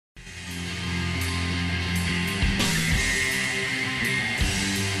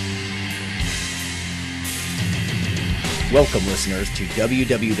Welcome, listeners, to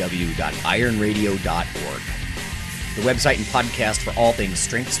www.ironradio.org, the website and podcast for all things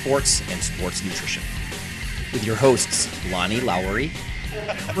strength sports and sports nutrition. With your hosts, Lonnie Lowery.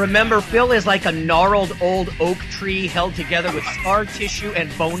 Remember, Phil is like a gnarled old oak tree held together with scar tissue and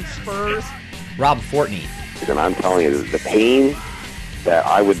bone spurs. Rob Fortney. And I'm telling you, the pain that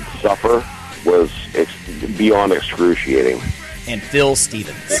I would suffer was beyond excruciating. And Phil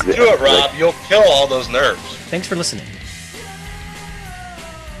Stevens. Just do it, Rob. You'll kill all those nerves. Thanks for listening.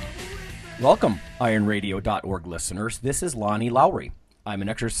 Welcome, ironradio.org listeners. This is Lonnie Lowery. I'm an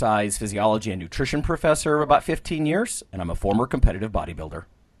exercise physiology and nutrition professor of about 15 years, and I'm a former competitive bodybuilder.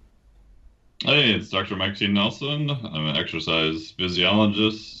 Hey, it's Dr. Mike T. Nelson. I'm an exercise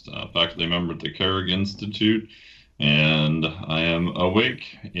physiologist, faculty member at the Carrig Institute, and I am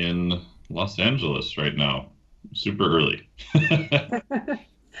awake in Los Angeles right now, super early.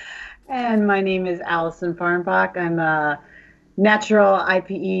 And my name is Allison Farnbach. I'm a natural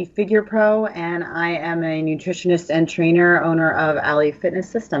IPE figure pro, and I am a nutritionist and trainer, owner of Alley Fitness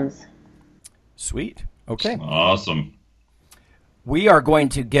Systems. Sweet. Okay. Awesome. We are going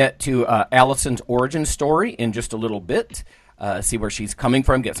to get to Allison's origin story in just a little bit, see where she's coming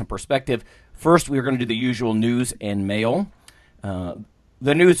from, get some perspective. First, we're going to do the usual news and mail.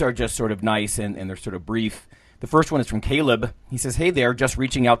 The news are just sort of nice and they're sort of brief. The first one is from Caleb. He says, hey there, just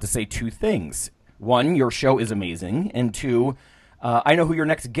reaching out to say two things. One, your show is amazing. And two, I know who your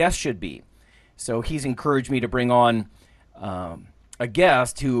next guest should be. So he's encouraged me to bring on a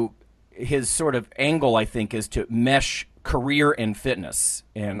guest who his sort of angle, I think, is to mesh career and fitness.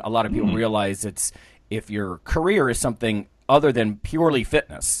 And a lot of people realize it's if your career is something other than purely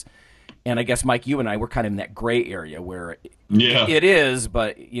fitness. And I guess, Mike, you and I, we're kind of in that gray area where it is,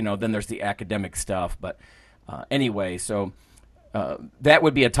 but, you know, then there's the academic stuff. But anyway, so that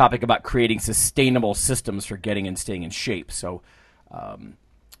would be a topic about creating sustainable systems for getting and staying in shape. So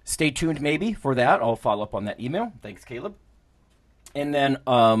stay tuned maybe for that. I'll follow up on that email. Thanks, Caleb. And then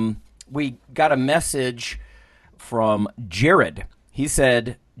we got a message from Jared. He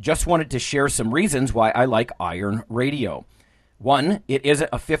said, just wanted to share some reasons why I like Iron Radio. One, it isn't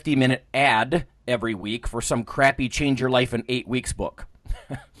a 50-minute ad every week for some crappy Change Your Life in 8 Weeks book.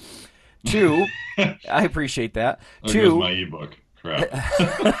 Two, I appreciate that. Here's my ebook.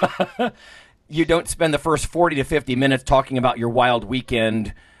 Crap. You don't spend the first 40 to 50 minutes talking about your wild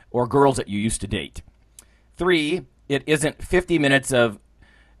weekend or girls that you used to date. Three, it isn't 50 minutes of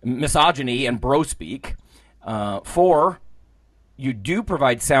misogyny and bro speak. Four, you do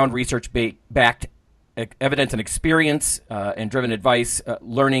provide sound research-backed evidence and experience and driven advice,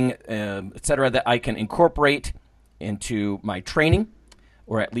 learning, etc., that I can incorporate into my training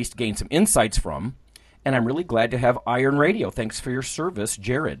or at least gain some insights from. And I'm really glad to have Iron Radio. Thanks for your service,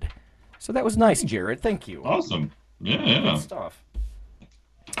 Jared. So that was nice, Jared. Thank you. Awesome. Yeah. Good stuff.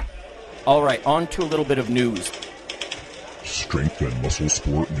 All right, on to a little bit of news. Strength and muscle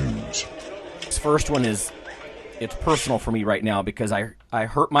sport news. This first one it's personal for me right now because I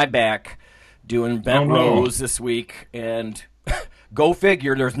hurt my back doing bent rows this week, and go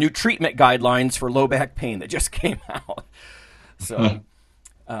figure, there's new treatment guidelines for low back pain that just came out. So,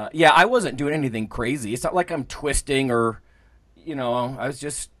 I wasn't doing anything crazy. It's not like I'm twisting or, I was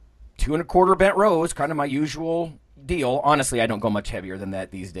just 2 1/4 bent rows, kind of my usual deal. Honestly, I don't go much heavier than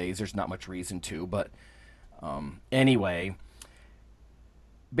that these days. There's not much reason to, but anyway.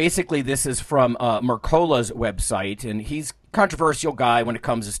 Basically, this is from Mercola's website, and he's a controversial guy when it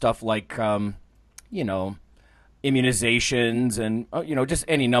comes to stuff like, immunizations and, just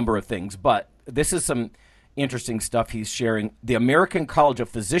any number of things. But this is some interesting stuff he's sharing. The American College of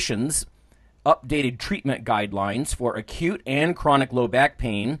Physicians updated treatment guidelines for acute and chronic low back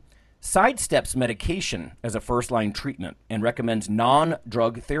pain, sidesteps medication as a first-line treatment, and recommends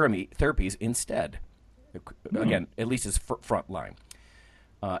non-drug therapies instead. Again, at least as front line.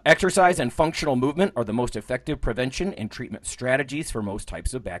 Exercise and functional movement are the most effective prevention and treatment strategies for most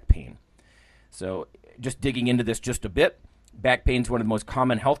types of back pain. So just digging into this just a bit, back pain is one of the most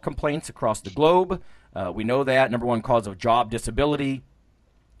common health complaints across the globe. We know that. Number one cause of job disability.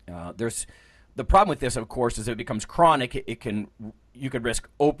 There's the problem with this, of course, is if it becomes chronic, you could risk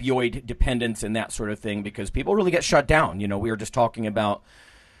opioid dependence and that sort of thing because people really get shut down. We were just talking about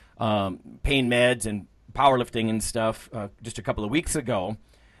pain meds and powerlifting and stuff just a couple of weeks ago.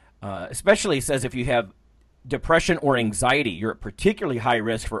 Especially says if you have depression or anxiety, you're at particularly high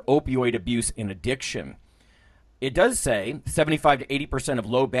risk for opioid abuse and addiction. It does say 75 to 80% of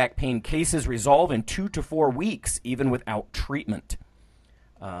low back pain cases resolve in 2 to 4 weeks, even without treatment.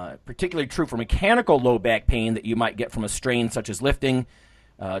 Particularly true for mechanical low back pain that you might get from a strain such as lifting,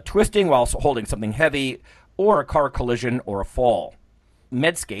 twisting while holding something heavy, or a car collision or a fall.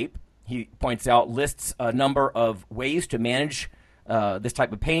 Medscape, he points out, lists a number of ways to manage this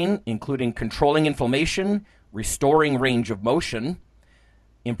type of pain, including controlling inflammation, restoring range of motion,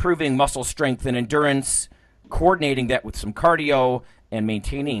 improving muscle strength and endurance, coordinating that with some cardio, and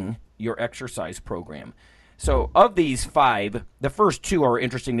maintaining your exercise program. So of these 5, the first 2 are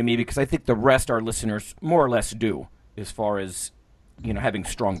interesting to me because I think the rest our listeners more or less do as far as, having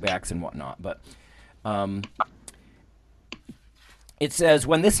strong backs and whatnot. But it says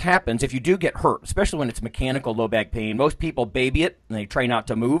when this happens, if you do get hurt, especially when it's mechanical low back pain, most people baby it and they try not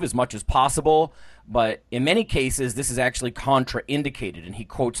to move as much as possible. But in many cases, this is actually contraindicated. And he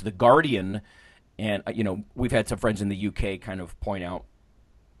quotes The Guardian. And, we've had some friends in the UK kind of point out,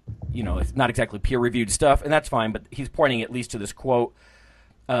 it's not exactly peer-reviewed stuff, and that's fine, but he's pointing at least to this quote.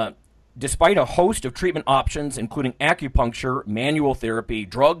 Despite a host of treatment options, including acupuncture, manual therapy,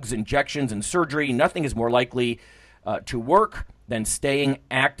 drugs, injections, and surgery, nothing is more likely to work than staying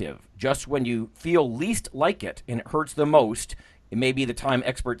active. Just when you feel least like it and it hurts the most, it may be the time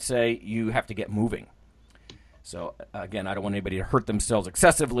experts say you have to get moving. So, again, I don't want anybody to hurt themselves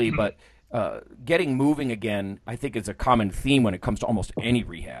excessively, but getting moving again, I think, is a common theme when it comes to almost any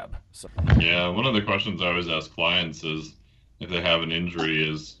rehab. So. Yeah, one of the questions I always ask clients is, if they have an injury,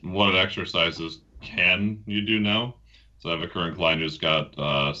 is what exercises can you do now? So I have a current client who's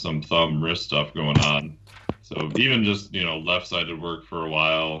got some thumb wrist stuff going on. So even just, left-sided work for a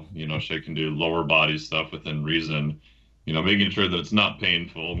while, she can do lower body stuff within reason, making sure that it's not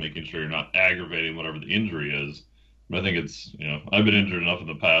painful, making sure you're not aggravating whatever the injury is. But I think it's, I've been injured enough in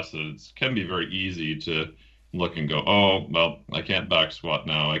the past that it can be very easy to look and go, oh, well, I can't back squat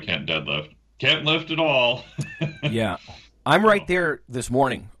now. I can't deadlift. Can't lift at all. Yeah. I'm right there this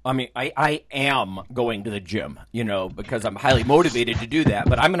morning. I mean, I am going to the gym, because I'm highly motivated to do that.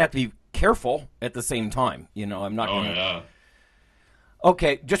 But I'm going to have to be careful at the same time. I'm not going to. Yeah.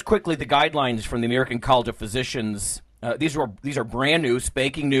 Okay, just quickly, the guidelines from the American College of Physicians. These are brand new,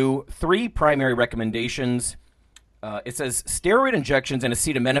 spanking new. 3 primary recommendations. It says steroid injections and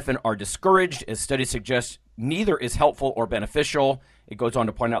acetaminophen are discouraged, as studies suggest neither is helpful or beneficial. It goes on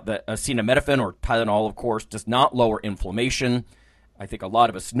to point out that acetaminophen, or Tylenol, of course, does not lower inflammation. I think a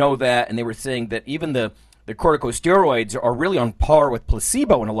lot of us know that, and they were saying that even the corticosteroids are really on par with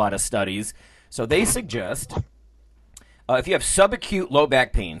placebo in a lot of studies. So they suggest if you have subacute low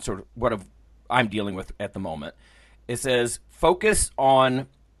back pain, sort of what I'm dealing with at the moment, it says focus on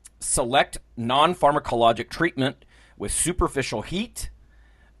select non-pharmacologic treatment with superficial heat,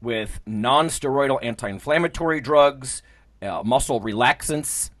 with non-steroidal anti-inflammatory drugs, muscle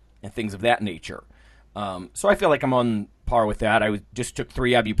relaxants, and things of that nature. So I feel like I'm on par with that. I just took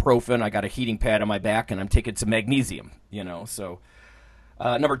 3 ibuprofen. I got a heating pad on my back, and I'm taking some magnesium. So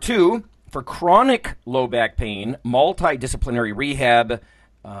number 2, for chronic low back pain, multidisciplinary rehab,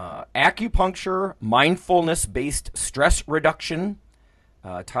 acupuncture, mindfulness-based stress reduction,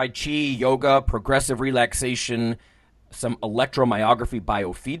 Tai Chi, yoga, progressive relaxation, some electromyography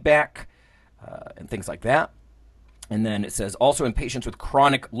biofeedback, and things like that. And then it says also in patients with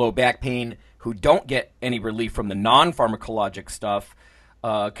chronic low back pain who don't get any relief from the non-pharmacologic stuff,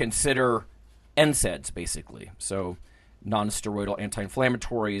 consider NSAIDs, basically. So non-steroidal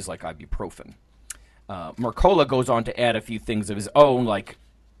anti-inflammatories like ibuprofen. Mercola goes on to add a few things of his own, like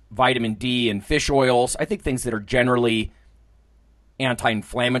vitamin D and fish oils. I think things that are generally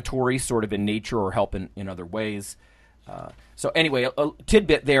anti-inflammatory sort of in nature or help in other ways. So anyway, a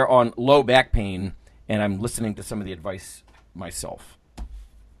tidbit there on low back pain, and I'm listening to some of the advice myself.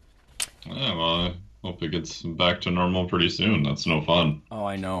 Yeah, well, I hope it gets back to normal pretty soon. That's no fun. Oh,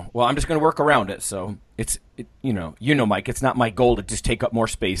 I know. Well, I'm just going to work around it. So Mike, it's not my goal to just take up more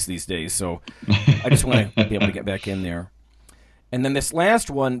space these days. So I just want to be able to get back in there. And then this last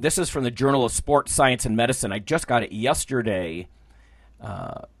one, this is from the Journal of Sports Science and Medicine. I just got it yesterday.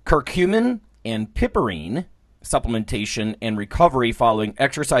 Curcumin and piperine supplementation and recovery following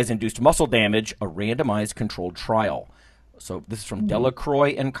exercise-induced muscle damage, a randomized controlled trial. So this is from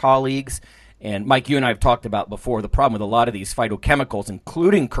Delacroix and colleagues. And Mike, you and I have talked about before, the problem with a lot of these phytochemicals,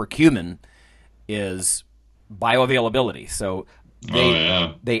 including curcumin, is bioavailability. So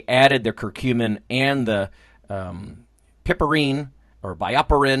they added the curcumin and the piperine, or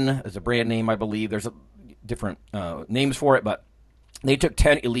BioPerine is a brand name, I believe. There's different names for it, but they took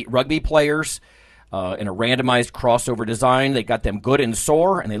 10 elite rugby players in a randomized crossover design. They got them good and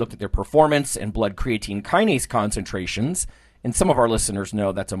sore, and they looked at their performance and blood creatine kinase concentrations. And some of our listeners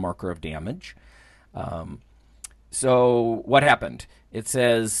know that's a marker of damage. So what happened? It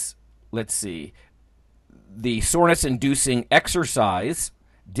says, let's see, the soreness-inducing exercise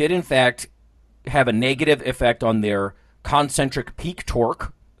did, in fact, have a negative effect on their concentric peak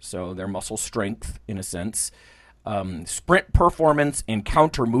torque, so their muscle strength in a sense, sprint performance, and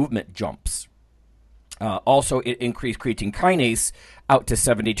counter movement jumps. Also, it increased creatine kinase out to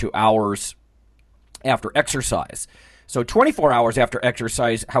 72 hours after exercise. So 24 hours after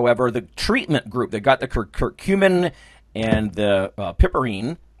exercise, however, the treatment group that got the curcumin and the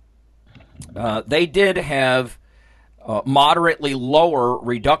piperine, they did have moderately lower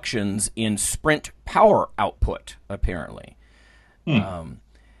reductions in sprint power output, apparently,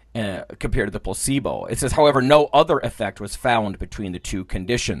 compared to the placebo. It says, however, no other effect was found between the two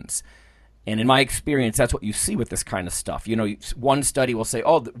conditions. And in my experience, that's what you see with this kind of stuff. You know, one study will say,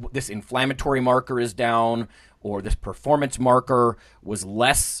 oh, this inflammatory marker is down, or this performance marker was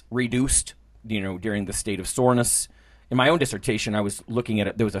less reduced, you know, during the state of soreness. In my own dissertation, I was looking at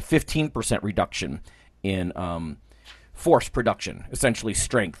it. There was a 15% reduction in force production, essentially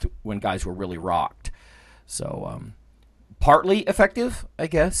strength, when guys were really rocked. So partly effective, I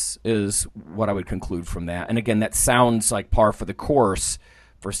guess, is what I would conclude from that. And again, that sounds like par for the course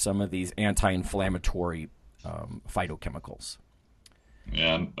for some of these anti-inflammatory phytochemicals.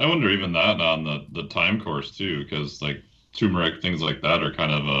 Yeah, and I wonder even that on the time course too, because like turmeric, things like that are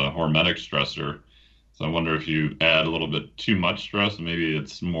kind of a hormetic stressor. So I wonder if you add a little bit too much stress, maybe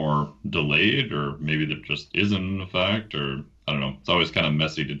it's more delayed, or maybe there just isn't an effect, or I don't know. It's always kind of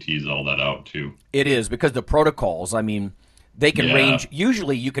messy to tease all that out too. It is, because the protocols, I mean, they can range.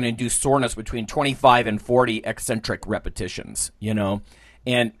 Usually you can induce soreness between 25 and 40 eccentric repetitions, you know.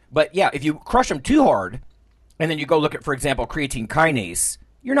 But yeah, if you crush them too hard, and then you go look at, for example, creatine kinase,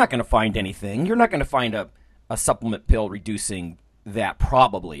 you're not going to find anything. You're not going to find a supplement pill reducing that,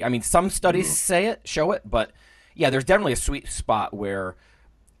 probably. I mean, some studies show it, but yeah, there's definitely a sweet spot where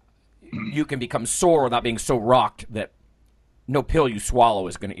you can become sore without being so rocked that no pill you swallow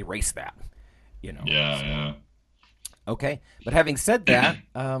is going to erase that, you know. Yeah. Okay, but having said that,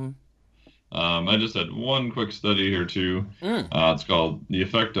 I just had one quick study here too. It's called The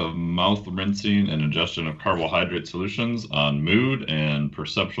Effect of Mouth Rinsing and Ingestion of Carbohydrate Solutions on Mood and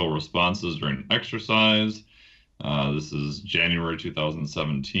Perceptual Responses During Exercise. This is January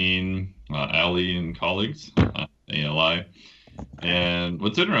 2017. Ali and colleagues, ALI. And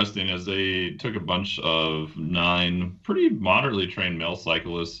what's interesting is they took a bunch of 9 pretty moderately trained male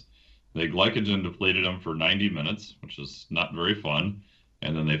cyclists. They glycogen depleted them for 90 minutes, which is not very fun.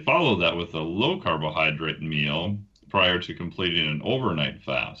 And then they followed that with a low carbohydrate meal prior to completing an overnight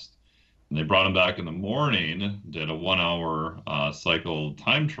fast. And they brought them back in the morning, did a 1-hour cycle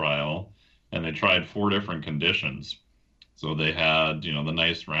time trial, and they tried 4 different conditions. So they had, you know, the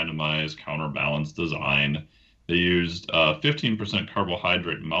nice randomized counterbalance design. They used 15%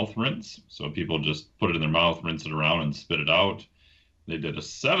 carbohydrate mouth rinse. So people just put it in their mouth, rinse it around, and spit it out. They did a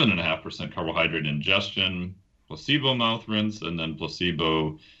 7.5% carbohydrate ingestion, placebo mouth rinse, and then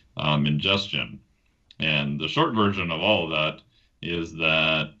placebo ingestion. And the short version of all of that is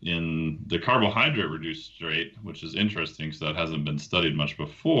that in the carbohydrate reduced state, which is interesting because that hasn't been studied much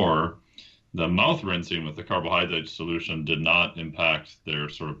before, the mouth rinsing with the carbohydrate solution did not impact their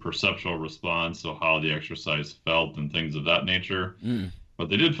sort of perceptual response, so how the exercise felt and things of that nature. But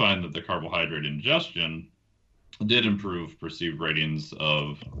they did find that the carbohydrate ingestion did improve perceived ratings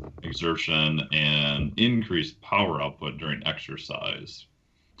of exertion and increased power output during exercise.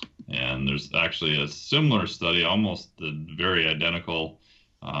 And there's actually a similar study, almost very identical,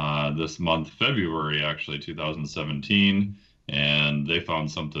 this month, February, actually, 2017, and they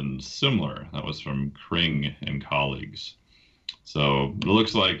found something similar. That was from Kring and colleagues. So it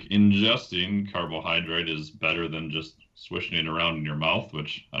looks like ingesting carbohydrate is better than just swishing it around in your mouth,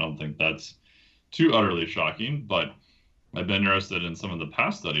 which I don't think that's too utterly shocking, but I've been interested in some of the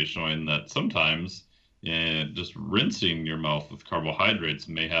past studies showing that sometimes just rinsing your mouth with carbohydrates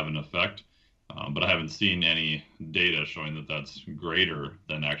may have an effect, but I haven't seen any data showing that that's greater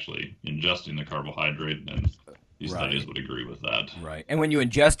than actually ingesting the carbohydrate, and these studies would agree with that. Right. And when you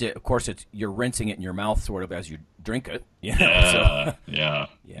ingest it, of course, you're rinsing it in your mouth sort of as you drink it. You know? Yeah.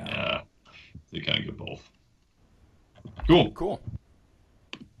 So you kind of get both. Cool.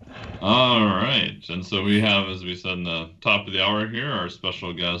 All right. And so we have, as we said in the top of the hour here, our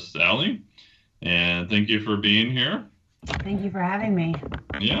special guest, Ali. And thank you for being here. Thank you for having me.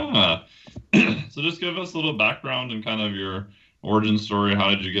 Yeah. So just give us a little background and kind of your origin story. How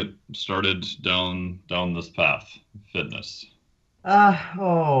did you get started down this path, fitness?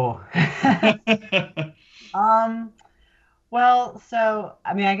 Well, so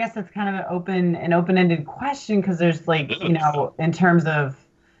I mean, I guess it's kind of an open-ended question because there's like, you know, in terms of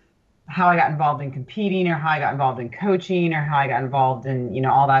how I got involved in competing or how I got involved in coaching or how I got involved in,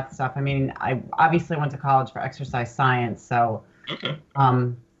 all that stuff. I mean, I obviously went to college for exercise science, so, Okay.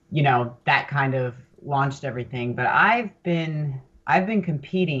 That kind of launched everything. But I've been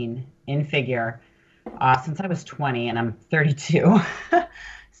competing in figure since I was 20, and I'm 32.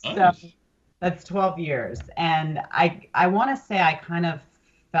 So Nice. that's 12 years. And I want to say I kind of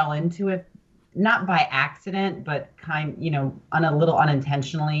fell into it, not by accident, but a little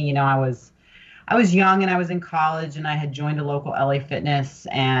unintentionally. I was young and I was in college and I had joined a local LA Fitness,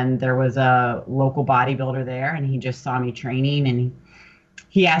 and there was a local bodybuilder there, and he just saw me training, and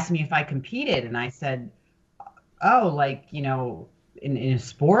he asked me if I competed, and I said, "Oh, like, in a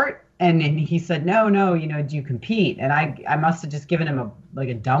sport?" And he said, "No, do you compete?" And I must have just given him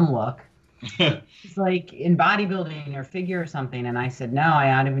a dumb look. It's like in bodybuilding or figure or something, and I said, "No,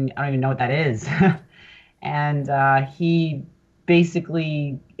 I don't even know what that is." And he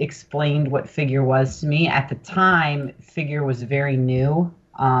basically explained what figure was to me. At the time, figure was very new.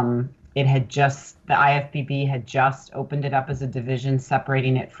 The IFBB had just opened it up as a division,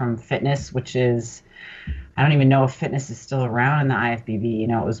 separating it from fitness, which is, I don't even know if fitness is still around in the IFBB.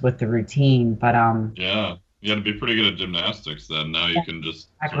 It was with the routine, but Yeah. You got to be pretty good at gymnastics then. Now you can just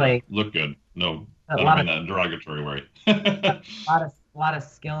sort exactly. of look good. No, I A don't lot mean of- that in a derogatory way. a lot of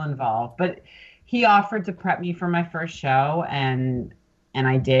skill involved. But he offered to prep me for my first show, and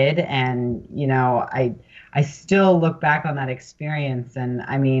I did. And I still look back on that experience, and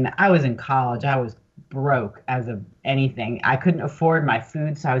I mean, I was in college. I was broke as of anything. I couldn't afford my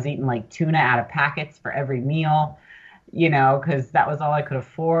food, so I was eating like tuna out of packets for every meal, because that was all I could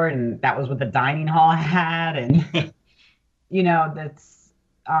afford, and that was what the dining hall had. And that's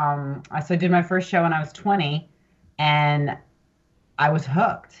so I did my first show when I was 20, and I was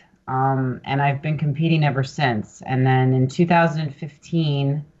hooked. And I've been competing ever since. And then in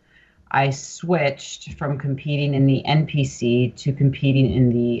 2015, I switched from competing in the NPC to competing in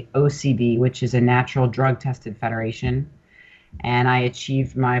the OCB, which is a natural drug tested federation. And I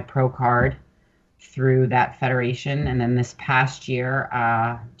achieved my pro card through that federation. And then this past year,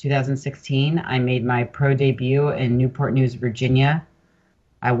 2016, I made my pro debut in Newport News, Virginia.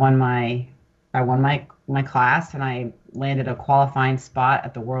 I won my class, and I landed a qualifying spot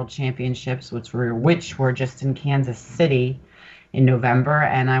at the World Championships, which were just in Kansas City in November,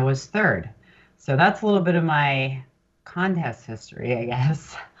 and I was third. So that's a little bit of my contest history, I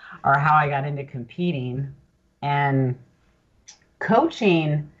guess, or how I got into competing. And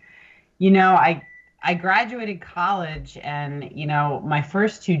coaching, I graduated college, and my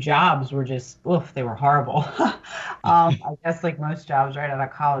first two jobs were just, they were horrible. I guess like most jobs right out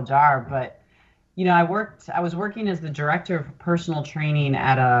of college are, but I was working as the director of personal training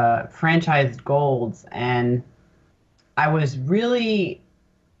at a franchised Gold's, and I was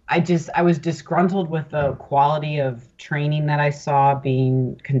disgruntled with the quality of training that I saw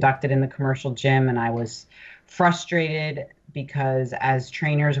being conducted in the commercial gym, and I was frustrated because as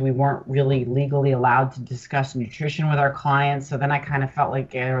trainers, we weren't really legally allowed to discuss nutrition with our clients. So then I kind of felt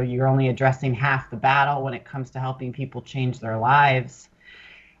like you're only addressing half the battle when it comes to helping people change their lives.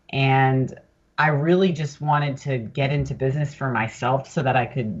 And I really just wanted to get into business for myself so that I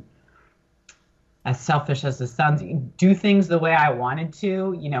could, as selfish as it sounds, do things the way I wanted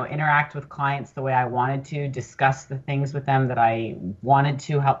to, interact with clients the way I wanted to, discuss the things with them that I wanted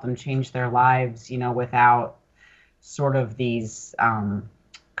to, help them change their lives, without sort of these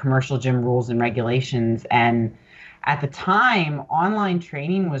commercial gym rules and regulations. And at the time, online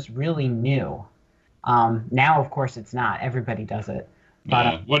training was really new. Now, of course, it's not. Everybody does it. But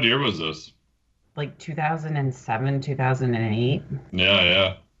Yeah. What year was this? like 2007, 2008.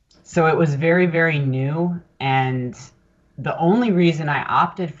 Yeah. So it was very, very new. And the only reason I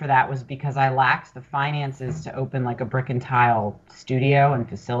opted for that was because I lacked the finances to open like a brick and tile studio and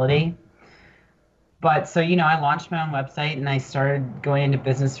facility. But so, I launched my own website and I started going into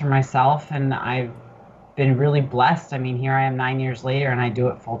business for myself, and I've been really blessed. I mean, here I am 9 years later and I do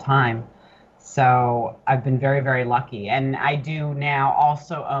it full time. So I've been very, very lucky. And I do now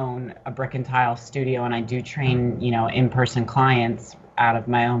also own a brick and tile studio, and I do train, in-person clients out of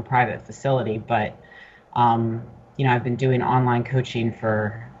my own private facility. But, I've been doing online coaching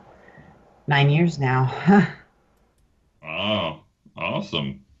for 9 years now. Oh,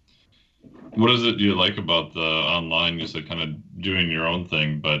 awesome. What is it you like about the online? You said kind of doing your own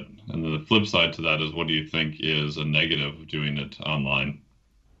thing, but and the flip side to that is, what do you think is a negative of doing it online?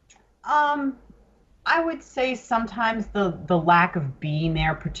 I would say sometimes the lack of being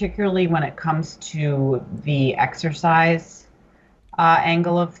there, particularly when it comes to the exercise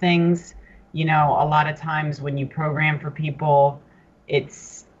angle of things. A lot of times when you program for people,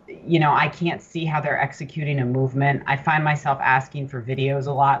 it's I can't see how they're executing a movement. I find myself asking for videos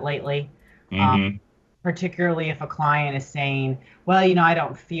a lot lately. Particularly if a client is saying, well, I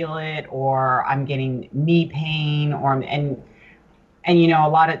don't feel it, or I'm getting knee pain, and a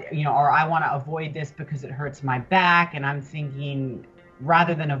lot of, or I want to avoid this because it hurts my back. And I'm thinking,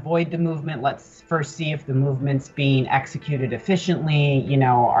 rather than avoid the movement, let's first see if the movement's being executed efficiently.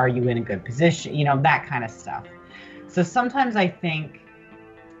 Are you in a good position? That kind of stuff. So sometimes I think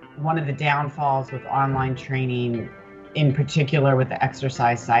one of the downfalls with online training, in particular with the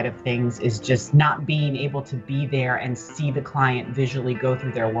exercise side of things, is just not being able to be there and see the client visually go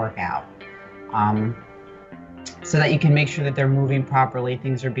through their workout, so that you can make sure that they're moving properly,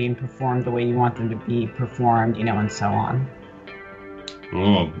 things are being performed the way you want them to be performed, and so on.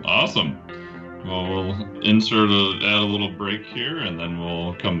 Cool. Awesome. Well, we'll add a little break here, and then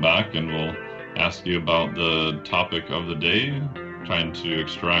we'll come back and we'll ask you about the topic of the day, trying to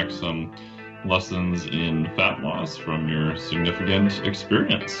extract some lessons in fat loss from your significant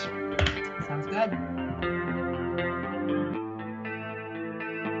experience. Sounds good.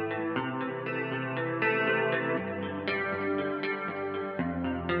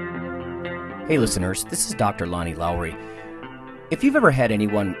 Hey listeners, this is Dr. Lonnie Lowry. If you've ever had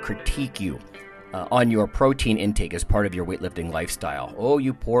anyone critique you on your protein intake as part of your weightlifting lifestyle, oh,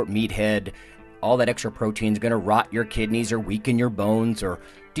 you poor meathead, all that extra protein is going to rot your kidneys or weaken your bones or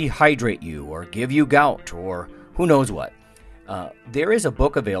dehydrate you or give you gout or who knows what. There is a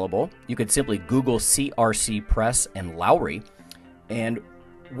book available. You could simply Google CRC Press and Lowry. And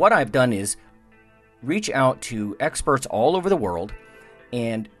what I've done is reach out to experts all over the world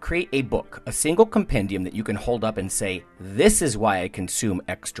and create a book, a single compendium that you can hold up and say, this is why I consume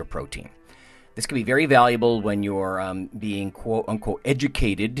extra protein. This can be very valuable when you're being quote-unquote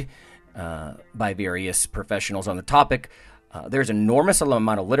educated by various professionals on the topic. There's an enormous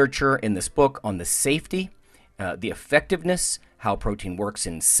amount of literature in this book on the safety, the effectiveness, how protein works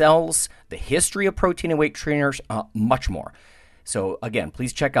in cells, the history of protein and weight trainers, much more. So again,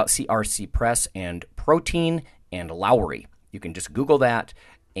 please check out CRC Press and Protein and Lowry. You can just Google that.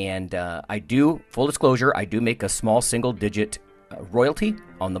 And I do, full disclosure, I do make a small single-digit royalty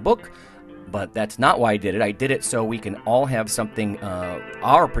on the book. But that's not why I did it. I did it so we can all have something,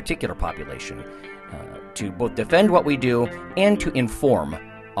 our particular population, to both defend what we do and to inform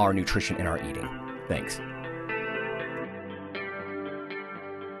our nutrition and our eating. Thanks.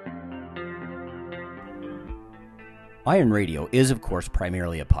 Iron Radio is, of course,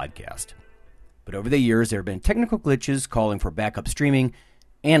 primarily a podcast. But over the years, there have been technical glitches calling for backup streaming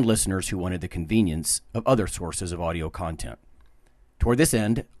and listeners who wanted the convenience of other sources of audio content. Toward this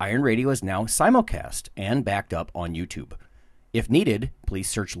end, Iron Radio is now simulcast and backed up on YouTube. If needed, please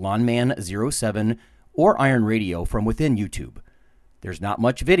search Lawnman07 or Iron Radio from within YouTube. There's not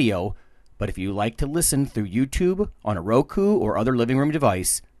much video, but if you like to listen through YouTube on a Roku or other living room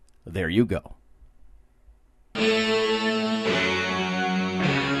device, there you go.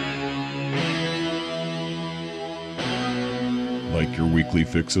 Like your weekly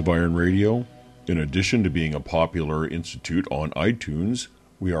fix of Iron Radio? In addition to being a popular institute on iTunes,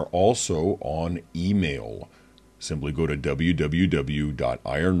 we are also on email. Simply go to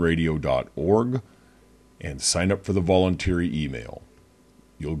www.ironradio.org and sign up for the voluntary email.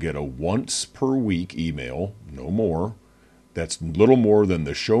 You'll get a once per week email, no more. That's little more than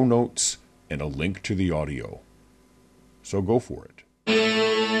the show notes and a link to the audio. So go for it.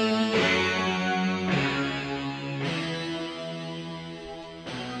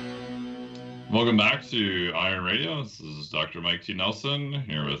 Welcome back to Iron Radio. This is Dr. Mike T. Nelson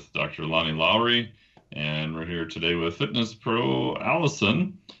here with Dr. Lonnie Lowry, and we're here today with Fitness Pro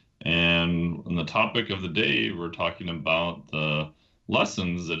Allison. And on the topic of the day, we're talking about the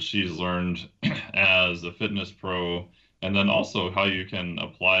lessons that she's learned as a fitness pro, and then also how you can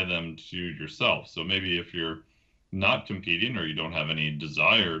apply them to yourself. So maybe if you're not competing or you don't have any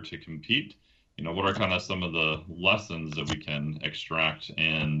desire to compete, what are kind of some of the lessons that we can extract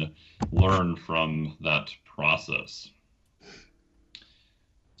and learn from that process?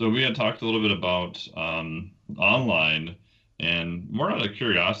 So we had talked a little bit about online, and more out of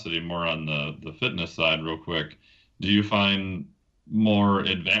curiosity, more on the fitness side real quick. Do you find more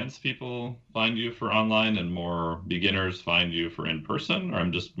advanced people find you for online and more beginners find you for in-person? Or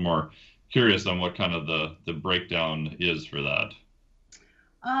I'm just more curious on what kind of the breakdown is for that.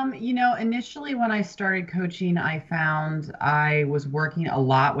 Initially when I started coaching, I found I was working a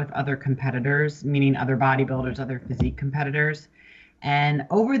lot with other competitors, meaning other bodybuilders, other physique competitors. And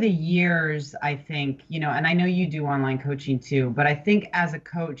over the years, I think, and I know you do online coaching too, but I think as a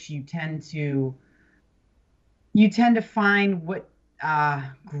coach, you tend to find what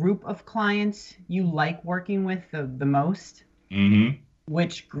group of clients you like working with the most? Mm-hmm.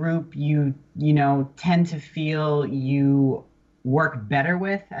 Which group you tend to feel you work better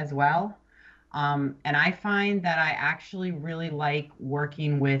with as well? And I find that I actually really like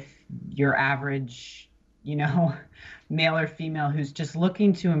working with your average, male or female who's just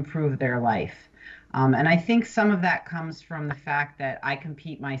looking to improve their life. And I think some of that comes from the fact that I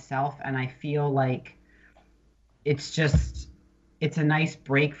compete myself, and I feel like it's a nice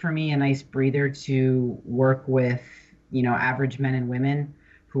break for me, a nice breather to work with, average men and women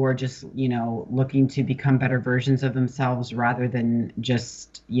who are just, looking to become better versions of themselves rather than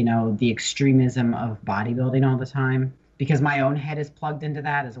just, the extremism of bodybuilding all the time, because my own head is plugged into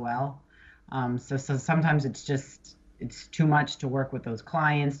that as well. So sometimes it's too much to work with those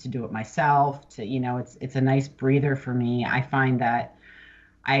clients, to do it myself, it's a nice breather for me. I find that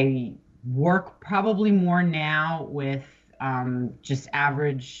I work probably more now with just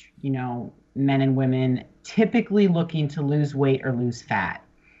average, men and women typically looking to lose weight or lose fat.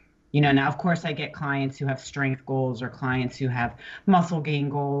 Now, of course, I get clients who have strength goals or clients who have muscle gain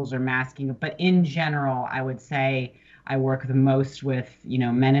goals or mass gain. But in general, I would say I work the most with,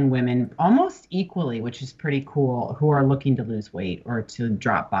 men and women almost equally, which is pretty cool, who are looking to lose weight or to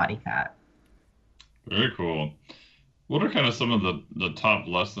drop body fat. Very cool. What are kind of some of the top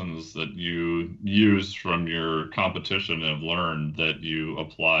lessons that you use from your competition and have learned that you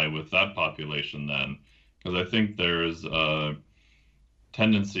apply with that population then? Because I think there's a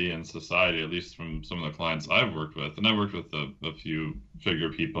tendency in society, at least from some of the clients I've worked with, and I've worked with a few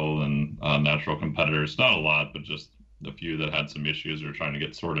figure people and natural competitors, not a lot, but just a few that had some issues or trying to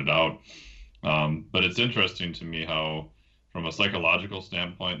get sorted out. But it's interesting to me how, from a psychological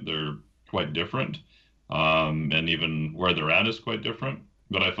standpoint, they're quite different. And even where they're at is quite different.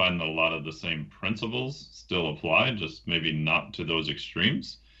 But I find that a lot of the same principles still apply, just maybe not to those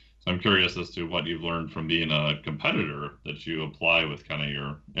extremes. So I'm curious as to what you've learned from being a competitor that you apply with kind of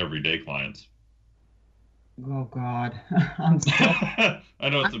your everyday clients. Oh, God. I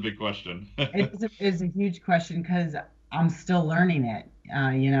know it's a big question. It's a huge question because I'm still learning it.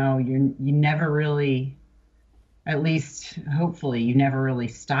 You never really, at least hopefully, you never really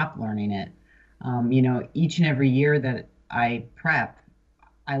stop learning it. Each and every year that I prep,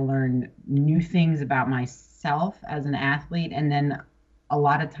 I learn new things about myself as an athlete. And then a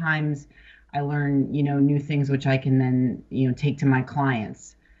lot of times I learn, new things which I can then, take to my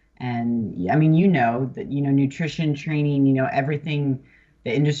clients. And I mean, that, nutrition training, everything,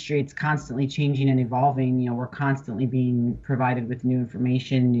 the industry, it's constantly changing and evolving. We're constantly being provided with new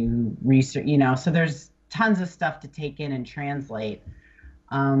information, new research, so there's tons of stuff to take in and translate.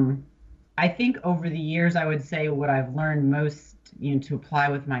 I think over the years, I would say what I've learned most, to apply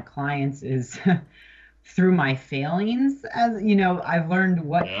with my clients is through my failings. As I've learned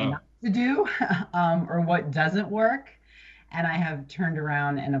what not to do or what doesn't work. And I have turned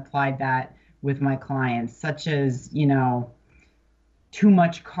around and applied that with my clients, such as, too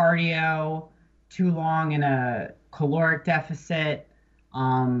much cardio, too long in a caloric deficit,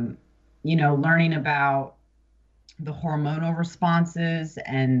 learning about the hormonal responses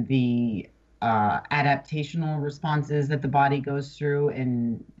and the adaptational responses that the body goes through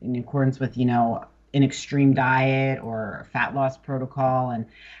in accordance with, an extreme diet or a fat loss protocol, and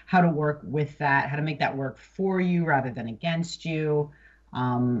how to work with that, how to make that work for you rather than against you.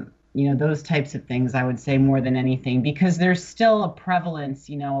 Those types of things I would say more than anything, because there's still a prevalence,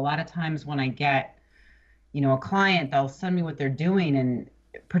 a lot of times when I get, a client, they'll send me what they're doing, and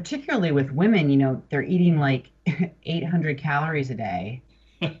particularly with women, they're eating like 800 calories a day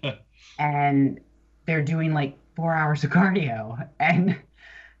and they're doing like 4 hours of cardio, and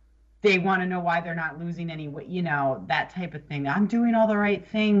they want to know why they're not losing any weight, that type of thing. I'm doing all the right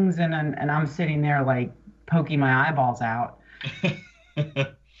things, and I'm sitting there like poking my eyeballs out,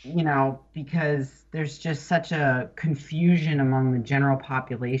 because there's just such a confusion among the general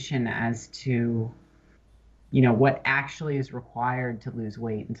population as to, what actually is required to lose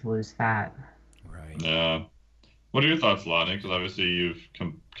weight and to lose fat. Right. Yeah. What are your thoughts, Lonnie? Because obviously you've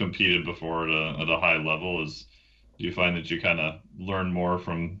competed before at a high level. Do you find that you kind of learn more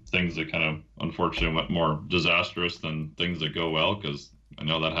from things that kind of unfortunately went more disastrous than things that go well? Because I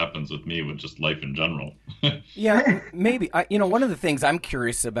know that happens with me with just life in general. Yeah, maybe. One of the things I'm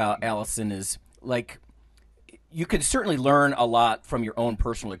curious about, Allison, is like you could certainly learn a lot from your own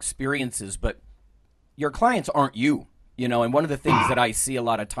personal experiences, but your clients aren't you. And one of the things that I see a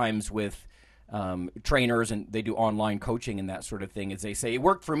lot of times with trainers, and they do online coaching and that sort of thing, is they say, it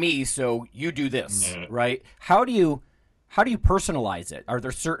worked for me, so you do this, right? How do you personalize it? Are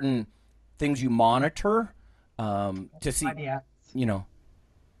there certain things you monitor to see? you know?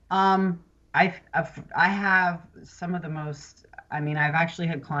 I have some of the most. I mean, I've actually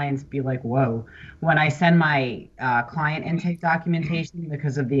had clients be like, "Whoa," when I send my client intake documentation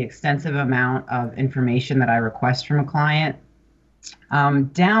because of the extensive amount of information that I request from a client.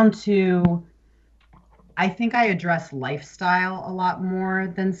 Down to, I think I address lifestyle a lot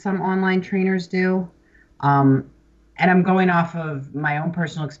more than some online trainers do. And I'm going off of my own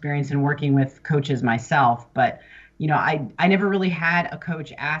personal experience in working with coaches myself, but I never really had a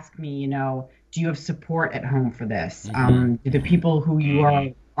coach ask me, do you have support at home for this? Do the people who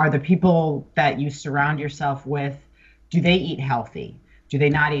you are the people that you surround yourself with, do they eat healthy? Do they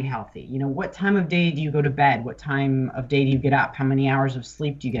not eat healthy? What time of day do you go to bed? What time of day do you get up? How many hours of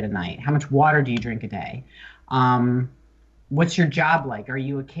sleep do you get a night? How much water do you drink a day? What's your job like? Are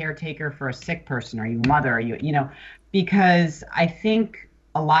you a caretaker for a sick person? Are you a mother? Are you, because I think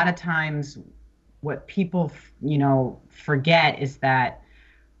a lot of times what people, forget is that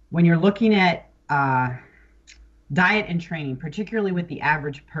when you're looking at diet and training, particularly with the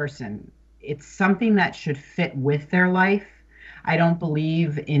average person, it's something that should fit with their life. I don't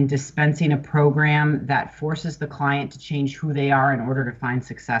believe in dispensing a program that forces the client to change who they are in order to find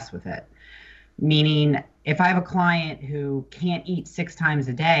success with it. Meaning, if I have a client who can't eat 6 times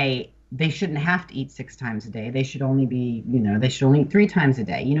a day, they shouldn't have to eat 6 times a day. They should only be, they should only eat 3 times a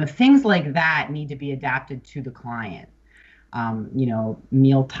day. Things like that need to be adapted to the client.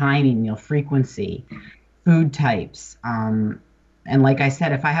 Meal timing, meal frequency, food types. And like I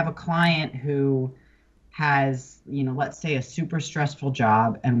said, if I have a client who has, let's say a super stressful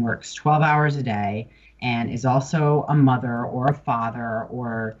job and works 12 hours a day and is also a mother or a father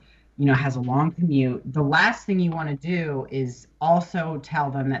or, has a long commute, the last thing you want to do is also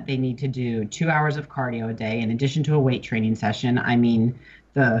tell them that they need to do 2 hours of cardio a day in addition to a weight training session. I mean,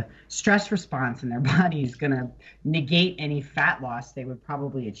 the stress response in their body is going to negate any fat loss they would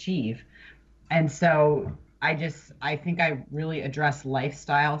probably achieve. And so I think I really address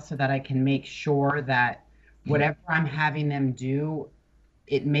lifestyle so that I can make sure that whatever I'm having them do,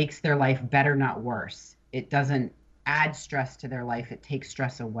 it makes their life better, not worse. It doesn't add stress to their life. It takes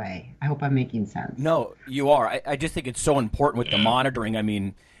stress away. I hope I'm making sense. No, you are. I just think it's so important with the monitoring. I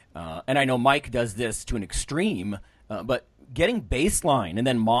mean, and I know Mike does this to an extreme, but getting baseline and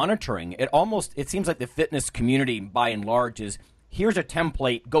then monitoring, it seems like the fitness community by and large is, here's a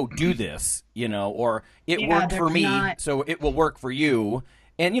template, go do this, or it worked for me, so it will work for you.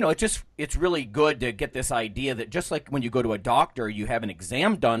 And, it's really good to get this idea that just like when you go to a doctor, you have an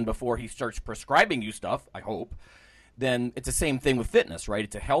exam done before he starts prescribing you stuff, I hope, then it's the same thing with fitness, right?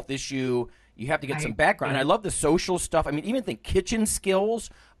 It's a health issue. You have to get some background. And I love the social stuff. I mean, even think kitchen skills,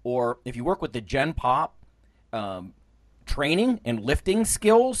 or if you work with the Gen Pop, training and lifting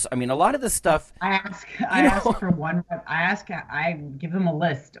skills. I mean, a lot of this stuff. I ask for one. I give them a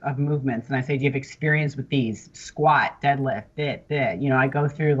list of movements, and I say, "Do you have experience with these? Squat, deadlift, this." I go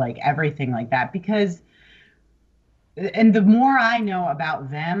through like everything like that because, and the more I know about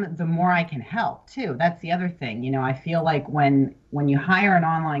them, the more I can help too. That's the other thing. I feel like when you hire an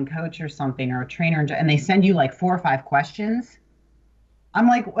online coach or something or a trainer, and they send you like 4 or 5 questions, I'm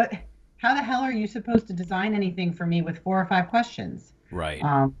like, what? How the hell are you supposed to design anything for me with 4 or 5 questions? Right.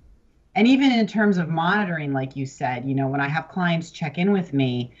 And even in terms of monitoring, like you said, when I have clients check in with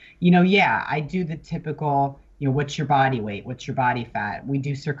me, I do the typical, what's your body weight? What's your body fat? We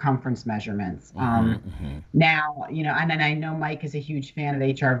do circumference measurements. Now, and then I know Mike is a huge fan of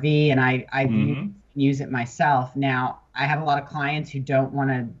HRV, and I use it myself. Now, I have a lot of clients who don't want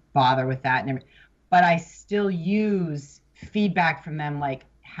to bother with that, but I still use feedback from them like,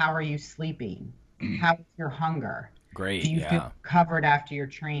 how are you sleeping? How is your hunger? Great. Do you feel covered after your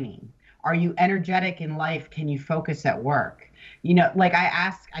training? Are you energetic in life? Can you focus at work?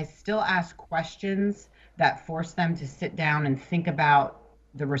 I still ask questions that force them to sit down and think about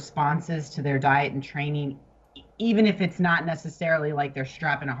the responses to their diet and training, even if it's not necessarily like they're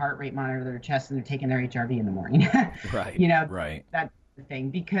strapping a heart rate monitor to their chest and they're taking their HRV in the morning. Right. Right. That's the thing,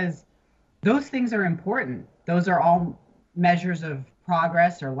 because those things are important. Those are all measures of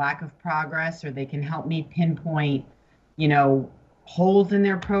progress or lack of progress, or they can help me pinpoint, holes in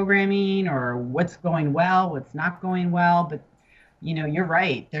their programming or what's going well, what's not going well. But, you're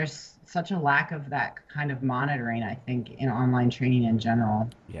right. There's such a lack of that kind of monitoring, I think, in online training in general.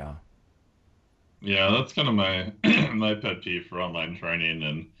 Yeah. Yeah, that's kind of my my pet peeve for online training.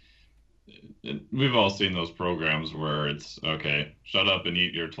 And we've all seen those programs where it's, okay, shut up and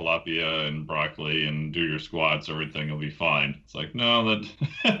eat your tilapia and broccoli and do your squats, everything will be fine. It's like, no,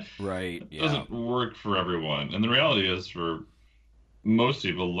 that right, doesn't work for everyone. And the reality is, for most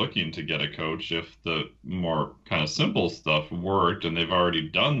people looking to get a coach, if the more kind of simple stuff worked and they've already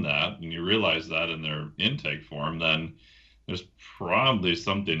done that, and you realize that in their intake form, then there's probably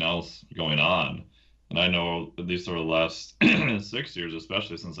something else going on. And I know at least over the last 6 years,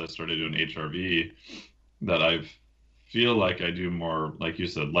 especially since I started doing HRV, that I feel like I do more, like you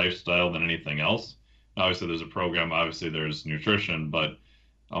said, lifestyle than anything else. Obviously, there's a program, obviously, there's nutrition, but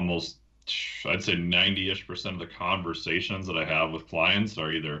almost, I'd say 90-ish% of the conversations that I have with clients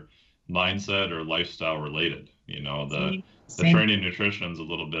are either mindset or lifestyle related. You know, the training nutrition is a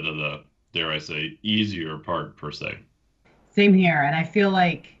little bit of the, dare I say, easier part per se. Same here. And I feel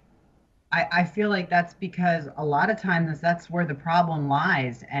like that's because a lot of times that's where the problem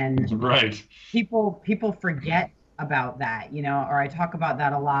lies, and right. People forget about that, you know, or I talk about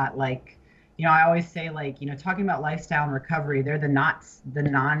that a lot. Like, you know, I always say, like, you know, talking about lifestyle and recovery, they're the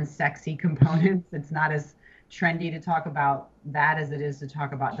non-sexy components. It's not as trendy to talk about that as it is to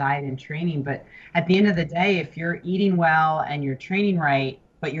talk about diet and training. But at the end of the day, if you're eating well and you're training right,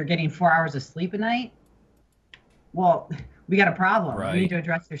 but you're getting 4 hours of sleep a night, well, we got a problem. Right. We need to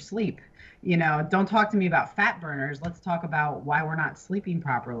address your sleep. You know, don't talk to me about fat burners. Let's talk about why we're not sleeping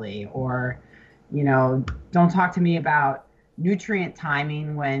properly. Or, you know, don't talk to me about nutrient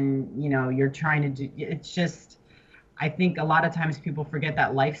timing when, you know, you're trying to do, it's just, I think a lot of times people forget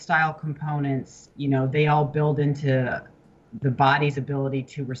that lifestyle components, you know, they all build into the body's ability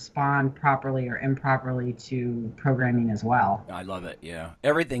to respond properly or improperly to programming as well. I love it. Yeah.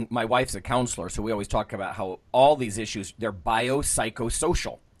 Everything. My wife's a counselor, so we always talk about how all these issues, they're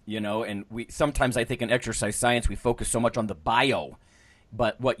biopsychosocial, you know, and sometimes I think in exercise science, we focus so much on the bio,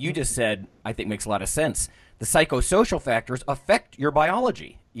 but what you just said, I think makes a lot of sense. The psychosocial factors affect your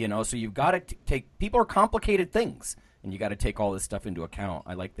biology, you know, so you've got to take, people are complicated things, and you got to take all this stuff into account.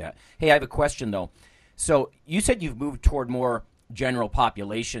 I like that. Hey, I have a question, though. So you said you've moved toward more general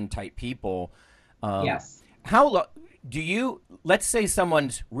population type people. Yes. How do you, let's say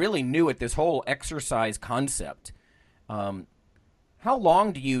someone's really new at this whole exercise concept. How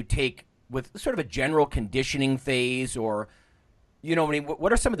long do you take with sort of a general conditioning phase, or, you know, I mean,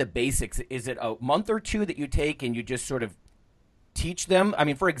 what are some of the basics? Is it a month or two that you take and you just sort of teach them? I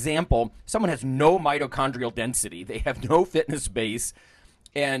mean, for example, someone has no mitochondrial density. They have no fitness base.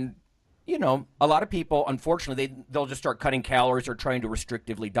 And, you know, a lot of people, unfortunately, they'll just start cutting calories or trying to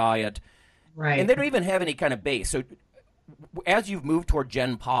restrictively diet. Right. And they don't even have any kind of base. So as you've moved toward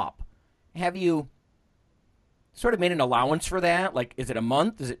Gen Pop, have you sort of made an allowance for that? Like, is it a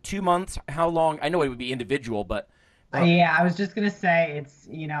month? Is it 2 months? How long? I know it would be individual, but... Yeah, I was just going to say, it's,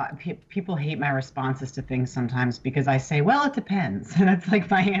 you know, people hate my responses to things sometimes because I say, well, it depends. And that's like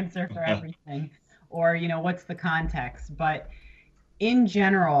my answer for everything. Or, you know, what's the context? But in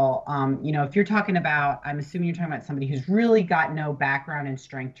general, you know, if you're talking about, I'm assuming you're talking about somebody who's really got no background in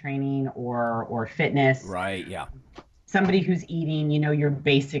strength training or fitness. Right, yeah. Somebody who's eating, you know, your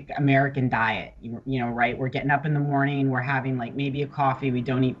basic American diet, you know, right? We're getting up in the morning, we're having like maybe a coffee, we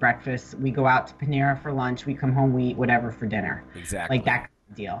don't eat breakfast, we go out to Panera for lunch, we come home, we eat whatever for dinner. Exactly. Like that kind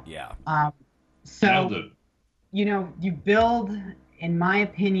of deal. Yeah. So, you know, you build, in my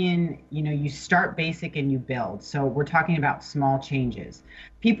opinion, you know, you start basic and you build. So we're talking about small changes.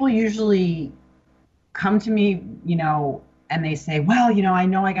 People usually come to me, you know, and they say, well, you know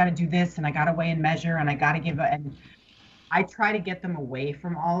I got to do this and I got to weigh and measure and I got to give and I try to get them away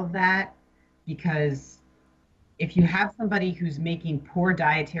from all of that, because if you have somebody who's making poor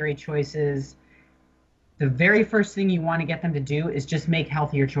dietary choices, the very first thing you want to get them to do is just make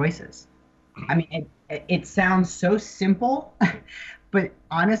healthier choices. I mean, it sounds so simple, but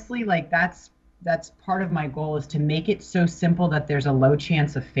honestly, like that's part of my goal, is to make it so simple that there's a low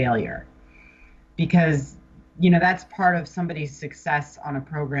chance of failure. Because, you know, that's part of somebody's success on a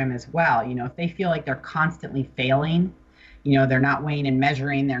program as well. You know, if they feel like they're constantly failing, you know, they're not weighing and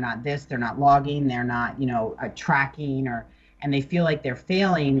measuring, they're not this, they're not logging, they're not, you know, tracking, and they feel like they're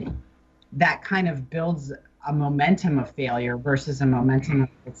failing, that kind of builds a momentum of failure versus a momentum of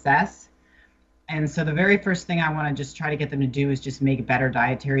success. And so the very first thing I want to just try to get them to do is just make better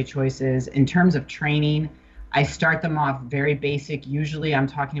dietary choices. In terms of training, I start them off very basic. Usually I'm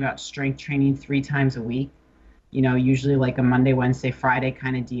talking about strength training 3 times a week, you know, usually like a Monday, Wednesday, Friday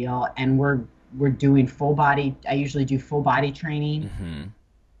kind of deal. And we're doing full body. I usually do full body training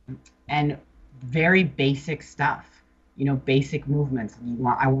and very basic stuff, you know, basic movements.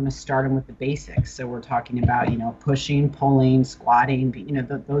 I want to start them with the basics. So we're talking about, you know, pushing, pulling, squatting, you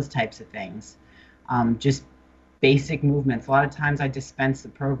know, those types of things. Just basic movements. A lot of times I dispense the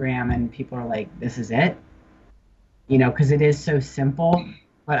program and people are like, this is it, you know, because it is so simple,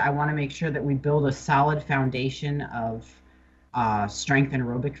 but I want to make sure that we build a solid foundation of strength and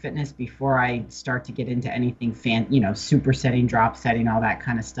aerobic fitness before I start to get into anything supersetting, drop setting, all that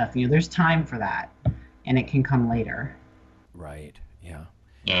kind of stuff. There's time for that, and it can come later. Right. Yeah.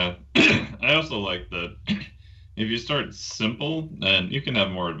 Yeah. I also like that if you start simple, and you can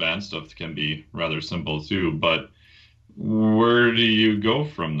have more advanced stuff that can be rather simple too, but where do you go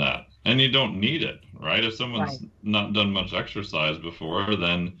from that? And you don't need it, right? If someone's not done much exercise before,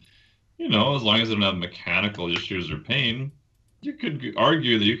 then, as long as they don't have mechanical issues or pain, you could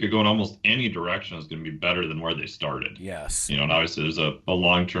argue that you could go in almost any direction is going to be better than where they started. Yes. And obviously there's a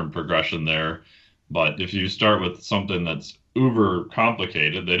long-term progression there. But if you start with something that's uber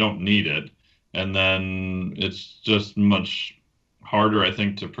complicated, they don't need it. And then it's just much harder, I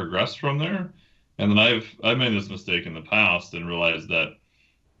think, to progress from there. And then I've made this mistake in the past and realized that,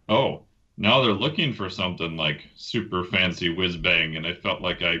 now they're looking for something like super fancy whiz bang. And I felt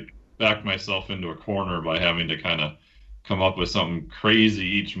like I backed myself into a corner by having to kind of come up with something crazy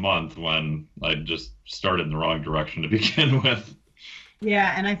each month when I just started in the wrong direction to begin with.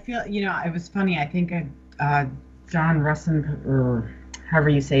 Yeah, and I feel, it was funny. I think John Russin, or however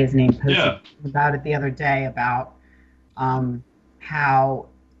you say his name, posted about it the other day about how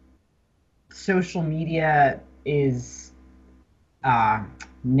social media is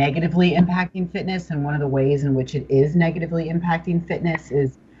negatively impacting fitness, and one of the ways in which it is negatively impacting fitness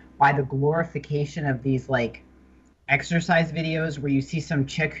is by the glorification of these exercise videos where you see some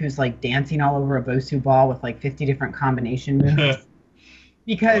chick who's dancing all over a Bosu ball with 50 different combination moves.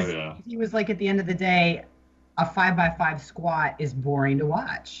 Because he was at the end of the day, a 5x5 squat is boring to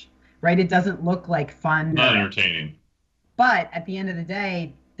watch, right? It doesn't look like fun. Not entertaining. But at the end of the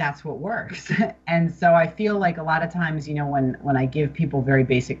day, that's what works. And so I feel like a lot of times, when I give people very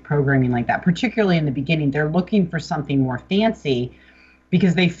basic programming like that, particularly in the beginning, they're looking for something more fancy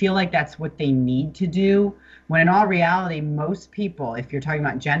because they feel like that's what they need to do. When in all reality, most people, if you're talking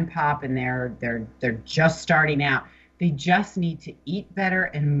about Gen Pop and they're just starting out, they just need to eat better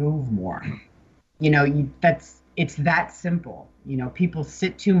and move more. It's that simple. People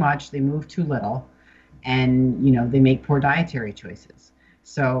sit too much, they move too little, and they make poor dietary choices.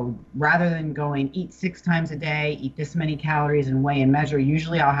 So rather than going eat 6 times a day, eat this many calories and weigh and measure,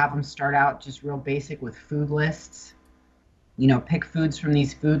 usually I'll have them start out just real basic with food lists. Pick foods from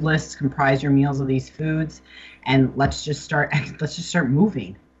these food lists, comprise your meals of these foods, and let's just start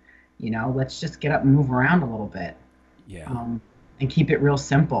moving. Let's just get up and move around a little bit. Yeah. And keep it real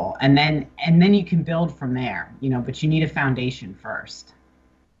simple. And then you can build from there, but you need a foundation first.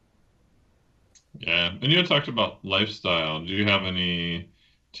 Yeah. And you talked about lifestyle. Do you have any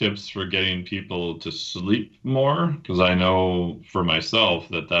tips for getting people to sleep more? Because I know for myself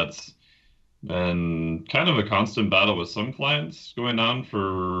that's been kind of a constant battle with some clients going on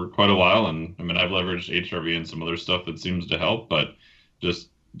for quite a while. And I've leveraged HRV and some other stuff that seems to help, but just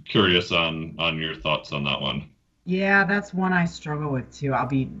curious on your thoughts on that one. Yeah, that's one I struggle with too. I'll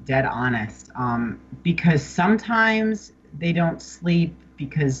be dead honest. Because sometimes they don't sleep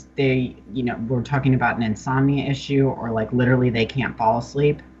because they, we're talking about an insomnia issue, or literally they can't fall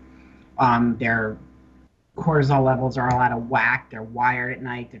asleep. Their cortisol levels are all out of whack. They're wired at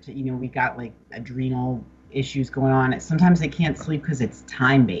night. We got adrenal issues going on. Sometimes they can't sleep because it's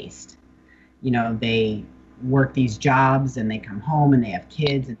time-based. They work these jobs and they come home and they have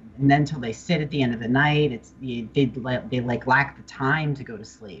kids, and then until they sit at the end of the night, they lack the time to go to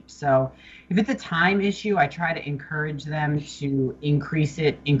sleep. So if it's a time issue, I try to encourage them to increase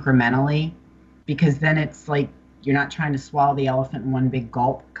it incrementally, because then it's you're not trying to swallow the elephant in one big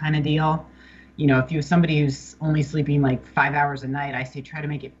gulp kind of deal. If you have somebody who's only sleeping 5 hours a night, I say try to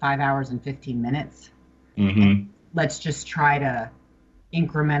make it 5 hours and 15 minutes. Mm-hmm. Let's just try to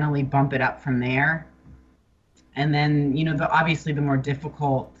incrementally bump it up from there. And then, obviously the more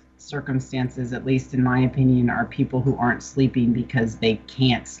difficult circumstances, at least in my opinion, are people who aren't sleeping because they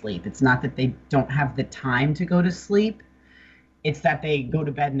can't sleep. It's not that they don't have the time to go to sleep. It's that they go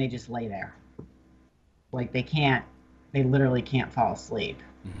to bed and they just lay there. They literally can't fall asleep.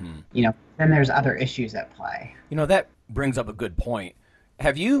 Mm-hmm. Then there's other issues at play. That brings up a good point.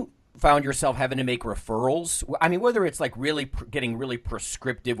 Have you found yourself having to make referrals? Whether it's really getting really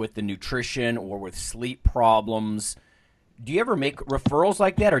prescriptive with the nutrition or with sleep problems, do you ever make referrals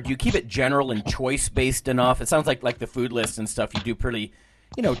like that, or do you keep it general and choice-based enough? It sounds like the food list and stuff, you do pretty,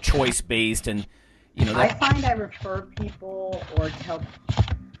 choice-based, and, I find I refer people, or tell,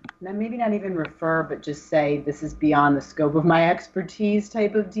 maybe not even refer, but just say this is beyond the scope of my expertise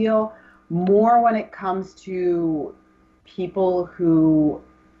type of deal, more when it comes to people who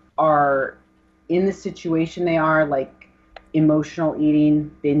are in the situation they are, emotional eating,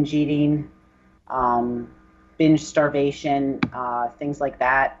 binge eating, binge starvation, things like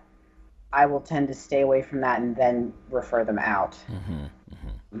that, I will tend to stay away from that and then refer them out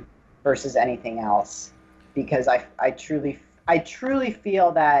versus anything else, because I truly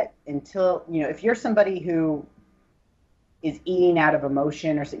feel that until, if you're somebody who is eating out of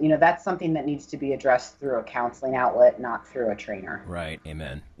emotion or, that's something that needs to be addressed through a counseling outlet, not through a trainer. Right.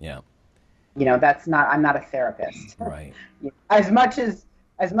 Amen. Yeah. I'm not a therapist. Right. As much as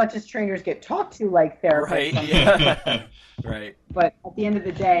trainers get talked to like therapists. Right. Yeah. Right. But at the end of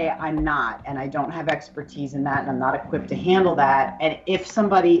the day, I'm not, and I don't have expertise in that, and I'm not equipped to handle that. And if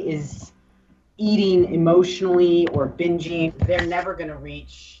somebody is eating emotionally or binging, they're never going to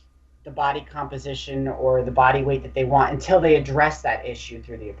reach the body composition or the body weight that they want until they address that issue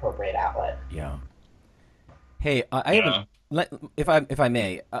through the appropriate outlet. Yeah. Hey, I have if I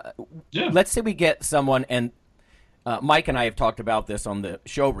may, let's say we get someone, and Mike and I have talked about this on the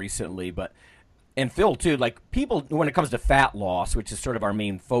show recently, and Phil too, like people, when it comes to fat loss, which is sort of our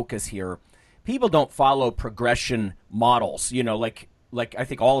main focus here, people don't follow progression models, like I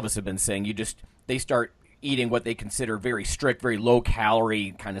think all of us have been saying, they start eating what they consider very strict, very low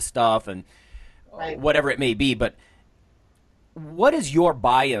calorie kind of stuff, and whatever it may be. But what is your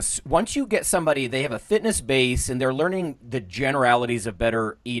bias once you get somebody, they have a fitness base and they're learning the generalities of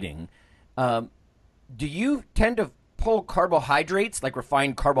better eating? Do you tend to pull carbohydrates, like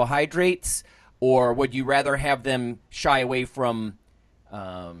refined carbohydrates, or would you rather have them shy away from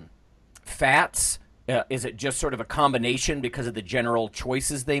fats? Is it just sort of a combination because of the general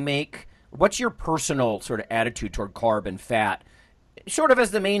choices they make? What's your personal sort of attitude toward carb and fat, sort of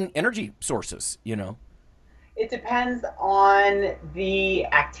as the main energy sources, It depends on the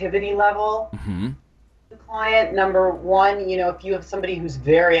activity level. The client, number one, if you have somebody who's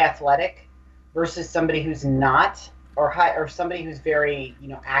very athletic versus somebody who's not, or somebody who's very,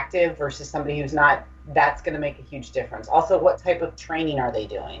 active versus somebody who's not, that's going to make a huge difference. Also, what type of training are they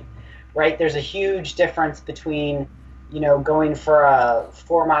doing, right? There's a huge difference between, going for a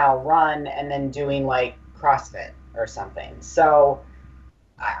 4-mile run and then doing like CrossFit or something. So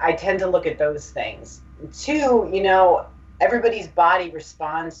I tend to look at those things. Two, everybody's body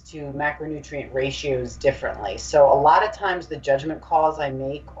responds to macronutrient ratios differently. So a lot of times the judgment calls I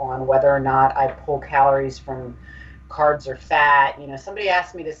make on whether or not I pull calories from carbs or fat, somebody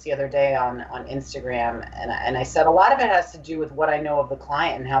asked me this the other day on Instagram, and I said a lot of it has to do with what I know of the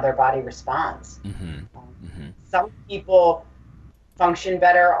client and how their body responds. Some people function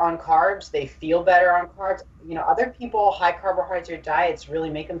better on carbs, they feel better on carbs. Other people, high carbohydrate diets really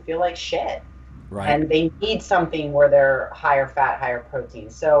make them feel like shit. Right. And they need something where they're higher fat, higher protein.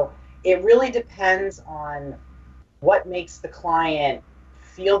 So it really depends on what makes the client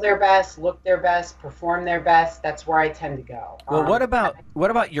feel their best, look their best, perform their best. That's where I tend to go. Well,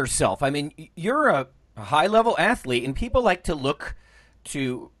 what about yourself? I mean, you're a high-level athlete, and people like to look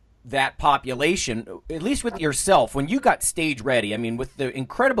to that population, at least with yourself. When you got stage ready, I mean, with the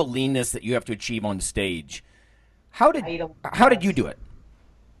incredible leanness that you have to achieve on stage, how did you do it?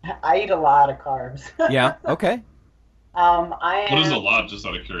 I eat a lot of carbs. Yeah. Okay. What is a lot, just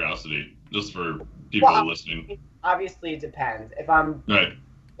out of curiosity, just for people listening? Obviously, it depends. If I'm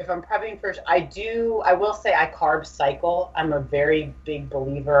prepping for, I will say I carb cycle. I'm a very big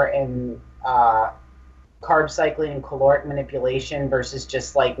believer in carb cycling and caloric manipulation versus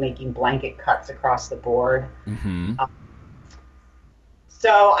just like making blanket cuts across the board.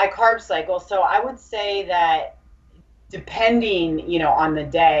 So I carb cycle. So I would say that depending, on the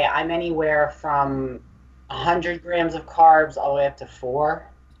day, I'm anywhere from 100 grams of carbs all the way up to 4.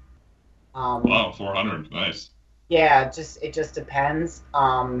 Wow, 400, nice. Yeah, it just depends.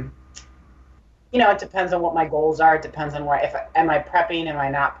 It depends on what my goals are. It depends on am I prepping, am I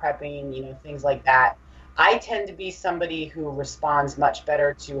not prepping, things like that. I tend to be somebody who responds much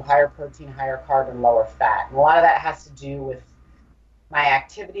better to higher protein, higher carb, and lower fat. And a lot of that has to do with my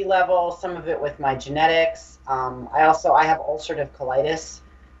activity level, some of it with my genetics. I have ulcerative colitis,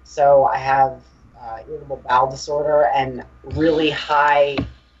 so I have irritable bowel disorder, and really high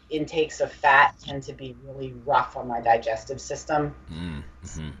intakes of fat tend to be really rough on my digestive system,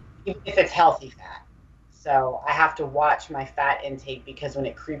 even if it's healthy fat. So I have to watch my fat intake, because when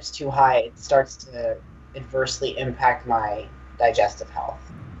it creeps too high, it starts to adversely impact my digestive health.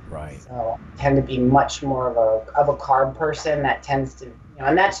 Right. So I tend to be much more of a carb person that tends to,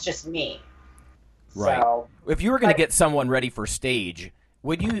 and that's just me. Right. So, if you were going to get someone ready for stage,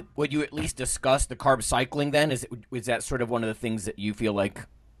 would you at least discuss the carb cycling then? Is that sort of one of the things that you feel like,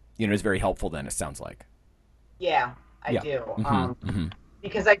 is very helpful then, it sounds like? Yeah, I do.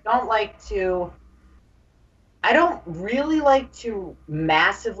 Because I don't like to, I don't really like to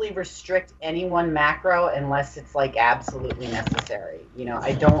massively restrict any one macro unless it's like absolutely necessary. You know,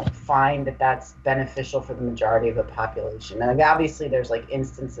 I don't find that that's beneficial for the majority of the population. Now, obviously, there's like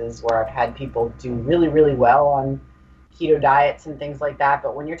instances where I've had people do really, really well on keto diets and things like that.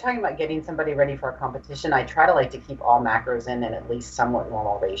 But when you're talking about getting somebody ready for a competition, I try to like to keep all macros in at least somewhat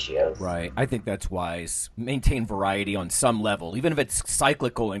normal ratios. Right. I think that's wise. Maintain variety on some level, even if it's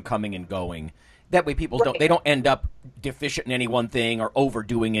cyclical and coming and going. That way people don't end up deficient in any one thing or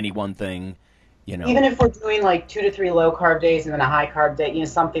overdoing any one thing, you know. Even if we're doing like 2 to 3 low carb days and then a high carb day, you know,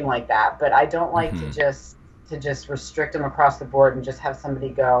 something like that. But I don't like to just restrict them across the board and just have somebody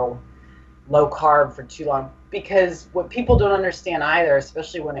go low carb for too long, because what people don't understand either,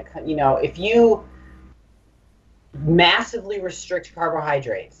 especially when it, you know, if you massively restrict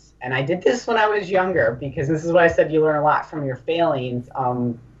carbohydrates, and I did this when I was younger, because this is what I said, you learn a lot from your failings,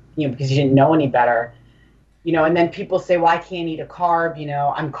 you know, because you didn't know any better, you know, and then people say, well, I can't eat a carb, you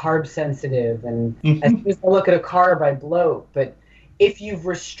know, I'm carb sensitive, and as soon as I look at a carb, I bloat. But if you've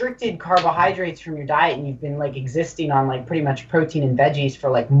restricted carbohydrates from your diet and you've been like existing on like pretty much protein and veggies for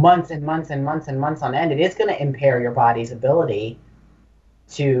like months and months and months and months on end, it is going to impair your body's ability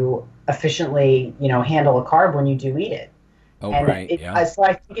to efficiently, you know, handle a carb when you do eat it. Oh, and right. So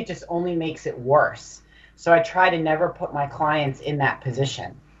I think it just only makes it worse. So I try to never put my clients in that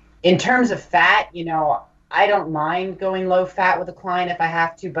position. In terms of fat, you know, I don't mind going low fat with a client if I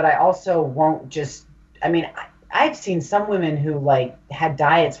have to, but I also won't just, I mean, I've seen some women who like had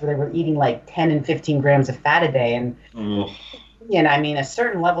diets where they were eating like 10 and 15 grams of fat a day. And, you know, I mean, a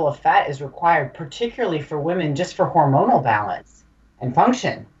certain level of fat is required, particularly for women, just for hormonal balance and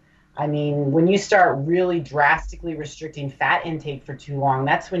function. I mean, when you start really drastically restricting fat intake for too long,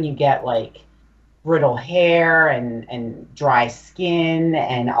 that's when you get like brittle hair and dry skin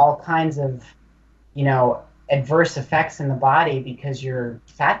and all kinds of, you know, adverse effects in the body because your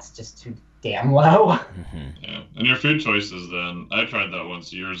fat's just too damn low. Yeah, and your food choices then, I tried that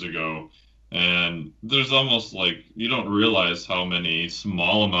once years ago, and there's almost like you don't realize how many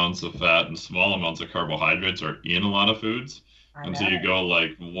small amounts of fat and small amounts of carbohydrates are in a lot of foods until you go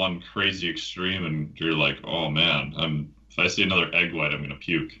like one crazy extreme and you're like, oh man, if I see another egg white, I'm gonna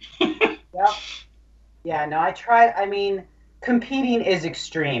puke. Yep. Yeah, no, I mean, competing is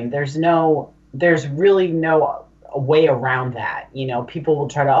extreme. There's really no way around that. You know, people will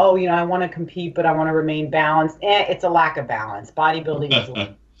try to, oh, you know, I want to compete, but I want to remain balanced. It's a lack of balance. Bodybuilding is a lack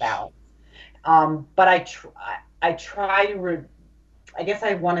of balance. But I try to, I guess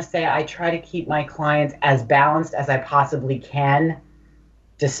I want to say I try to keep my clients as balanced as I possibly can,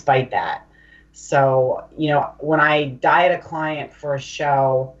 despite that. So, you know, when I diet a client for a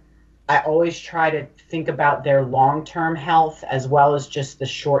show, I always try to think about their long-term health as well as just the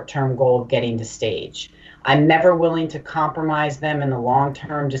short-term goal of getting to stage. I'm never willing to compromise them in the long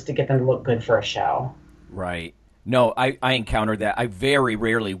term just to get them to look good for a show. Right. No, I encountered that. I very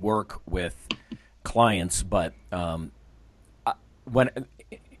rarely work with clients, but when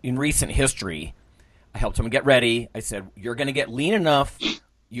in recent history, I helped someone get ready. I said, you're going to get lean enough,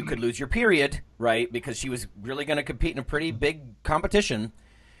 you could lose your period, right? Because she was really going to compete in a pretty big competition.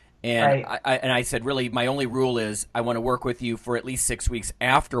 And right. I said, really, my only rule is I want to work with you for at least 6 weeks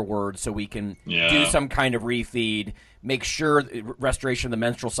afterwards so we can do some kind of refeed, make sure restoration of the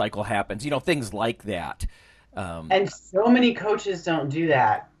menstrual cycle happens, you know, things like that. And so many coaches don't do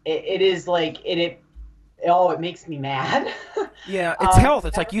that. It is like, it makes me mad. Yeah, it's health.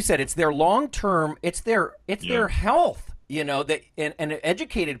 It's like you said, it's their long-term, it's their health, you know, that and an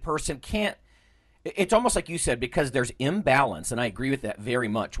educated person can't. It's almost like you said, because there's imbalance, and I agree with that very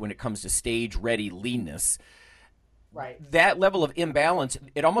much when it comes to stage-ready leanness. Right. That level of imbalance,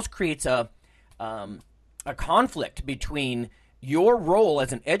 it almost creates a conflict between your role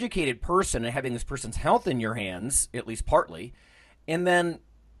as an educated person and having this person's health in your hands, at least partly, and then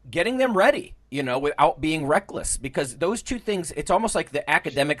getting them ready, you know, without being reckless. Because those two things, it's almost like the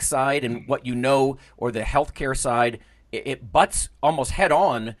academic side and what you know, or the healthcare side, it butts almost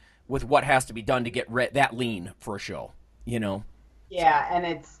head-on with what has to be done to get that lean for a show, you know? Yeah,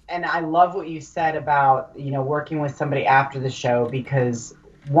 and I love what you said about, you know, working with somebody after the show, because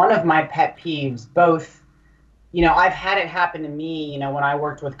one of my pet peeves, both, you know, I've had it happen to me, you know, when I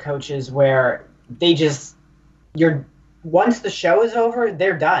worked with coaches where once the show is over,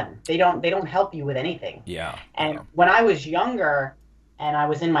 they're done. They don't help you with anything. Yeah. And when I was younger, and I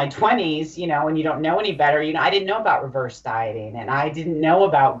was in my 20s, you know, and you don't know any better, you know, I didn't know about reverse dieting, and I didn't know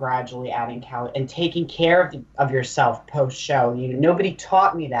about gradually adding calories and taking care of yourself post-show. You know, nobody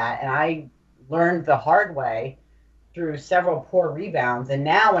taught me that, and I learned the hard way through several poor rebounds. And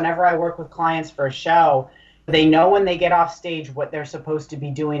now whenever I work with clients for a show, they know when they get off stage what they're supposed to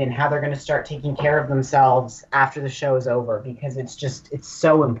be doing and how they're going to start taking care of themselves after the show is over, because it's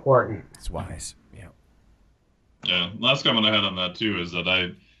so important. It's wise. Yeah. Yeah. Last comment I had on that too is that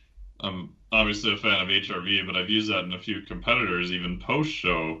I'm obviously a fan of HRV, but I've used that in a few competitors, even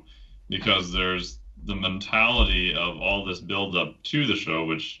post-show, because there's the mentality of all this build-up to the show,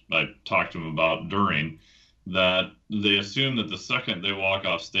 which I talked to them about during, that they assume that the second they walk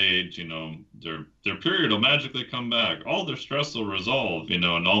off stage, their period will magically come back. All their stress will resolve, and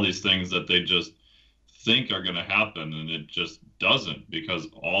all these things that they just think are going to happen, and it just doesn't, because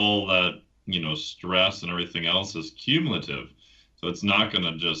all that, stress and everything else is cumulative. So it's not going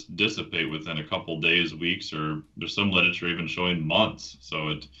to just dissipate within a couple days, weeks, or there's some literature even showing months. So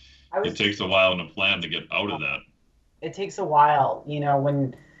it takes a while and a plan to get out of that. It takes a while,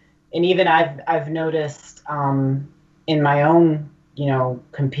 and even I've noticed in my own,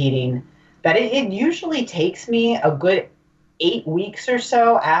 competing, that it usually takes me a good 8 weeks or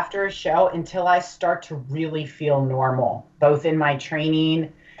so after a show until I start to really feel normal, both in my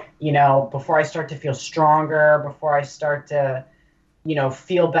training, before I start to feel stronger, before I start to,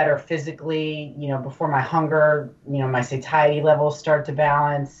 feel better physically, before my hunger, my satiety levels start to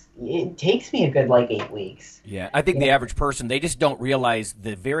balance. It takes me a good 8 weeks. Yeah, I think the average person, they just don't realize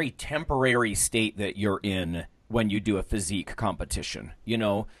the very temporary state that you're in when you do a physique competition.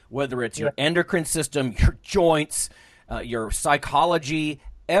 Whether it's your endocrine system, your joints, your psychology,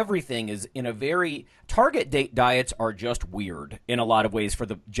 everything is in a very target date. Diets are just weird in a lot of ways for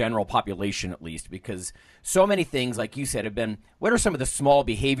the general population, at least, because so many things, like you said, have been, what are some of the small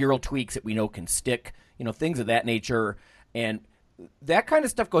behavioral tweaks that we know can stick, things of that nature. And that kind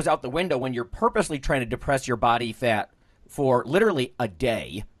of stuff goes out the window when you're purposely trying to depress your body fat for literally a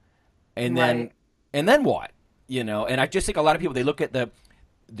day. And then what? And I just think a lot of people, they look at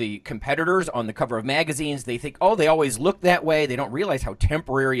the competitors on the cover of magazines, they think, oh, they always look that way. They don't realize how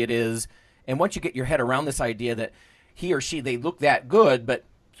temporary it is. And once you get your head around this idea that he or she, they look that good, but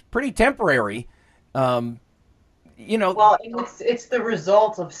it's pretty temporary, Well, it's the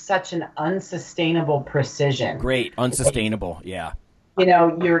result of such an unsustainable precision. Great, unsustainable, yeah.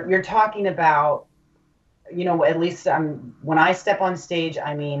 You're talking about, at least when I step on stage,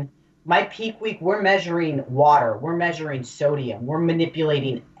 my peak week, we're measuring water, we're measuring sodium, we're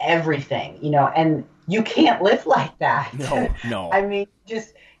manipulating everything, and you can't live like that. No.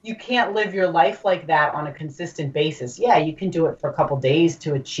 You can't live your life like that on a consistent basis. Yeah, you can do it for a couple days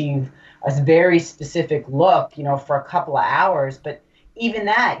to achieve a very specific look, for a couple of hours, but even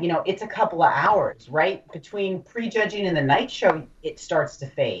that, it's a couple of hours, right? Between prejudging and the night show, it starts to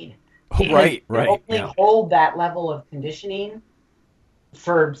fade. Right. Only hold that level of conditioning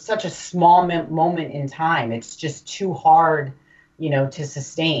for such a small moment in time. It's just too hard, to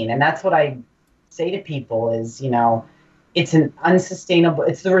sustain. And that's what I say to people is, it's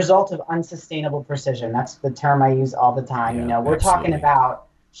it's the result of unsustainable precision. That's the term I use all the time. Yeah, we're absolutely. Talking about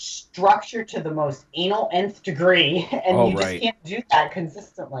structure to the most anal nth degree, and just can't do that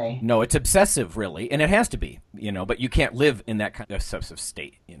consistently. No, it's obsessive, really, and it has to be, but you can't live in that kind of obsessive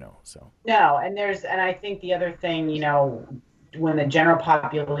state, so. No, and I think the other thing, when the general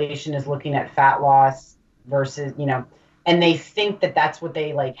population is looking at fat loss versus, and they think that that's what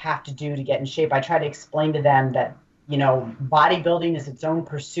they have to do to get in shape, I try to explain to them that, bodybuilding is its own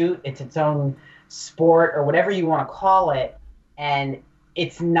pursuit, it's its own sport, or whatever you want to call it, and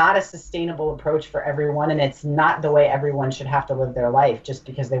it's not a sustainable approach for everyone, and it's not the way everyone should have to live their life just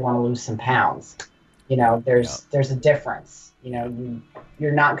because they want to lose some pounds. There's a difference.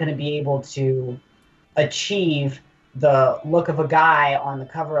 You're not going to be able to achieve the look of a guy on the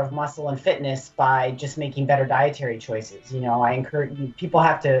cover of Muscle and Fitness by just making better dietary choices. I encourage people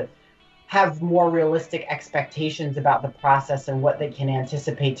have to have more realistic expectations about the process and what they can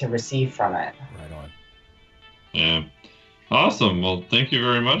anticipate to receive from it. Right on. Yeah. Awesome. Well, thank you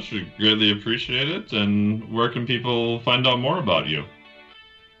very much. We greatly appreciate it. And where can people find out more about you?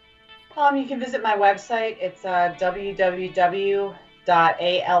 You can visit my website. It's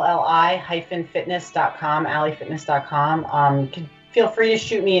www.alli-fitness.com, allifitness.com. You can feel free to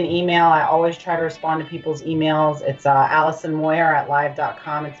shoot me an email. I always try to respond to people's emails. It's Allison Moyer at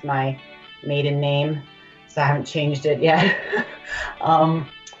live.com. It's my maiden name, so I haven't changed it yet.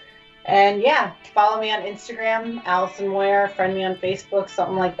 And yeah, follow me on Instagram, Allison Moyer, friend me on Facebook,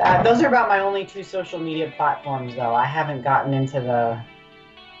 something like that. Those are about my only 2 social media platforms, though. I haven't gotten into the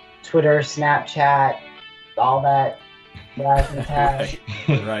Twitter, Snapchat, all that.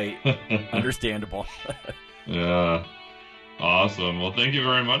 Right. Understandable. Yeah. Awesome. Well, thank you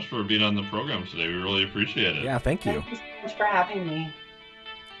very much for being on the program today. We really appreciate it. Yeah, thank you. Thank you so much for having me.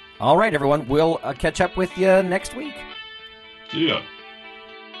 All right, everyone. We'll catch up with you next week. See ya.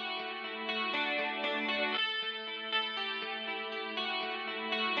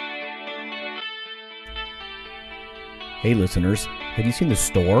 Hey, listeners. Have you seen the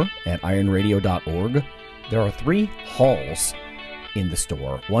store at ironradio.org? There are 3 halls in the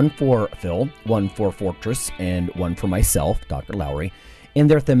store. One for Phil, one for Fortress, and one for myself, Dr. Lowry. And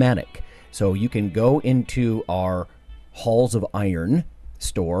they're thematic. So you can go into our Halls of Iron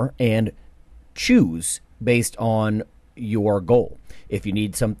store and choose based on your goal. If you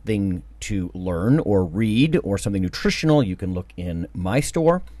need something to learn or read or something nutritional, you can look in my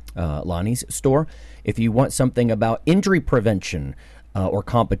store, Lonnie's store. If you want something about injury prevention or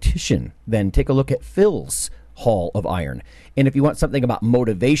competition, then take a look at Phil's Hall of Iron. And if you want something about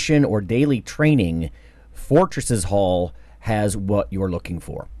motivation or daily training, Fortress's Hall has what you're looking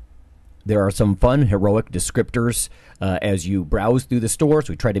for. There are some fun, heroic descriptors as you browse through the stores.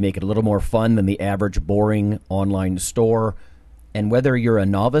 We try to make it a little more fun than the average boring online store. And whether you're a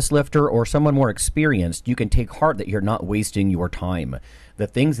novice lifter or someone more experienced, you can take heart that you're not wasting your time. The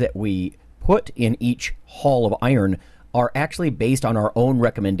things that we put in each Hall of Iron are actually based on our own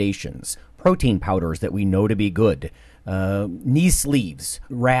recommendations. Protein powders that we know to be good, knee sleeves,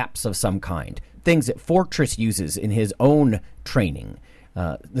 wraps of some kind, things that Fortress uses in his own training.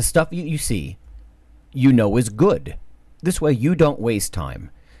 The stuff you see, you know is good. This way you don't waste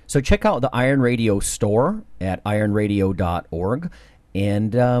time. So check out the Iron Radio store at ironradio.org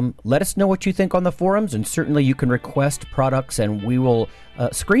and let us know what you think on the forums. And certainly you can request products and we will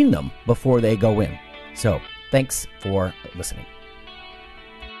screen them before they go in. So thanks for listening.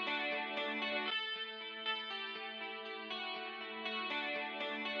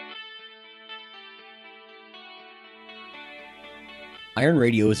 Iron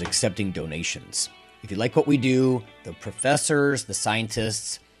Radio is accepting donations. If you like what we do, the professors, the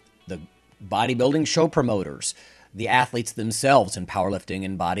scientists, the bodybuilding show promoters, the athletes themselves in powerlifting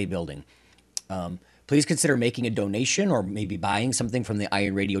and bodybuilding, please consider making a donation or maybe buying something from the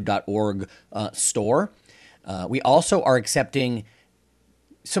ironradio.org store. We also are accepting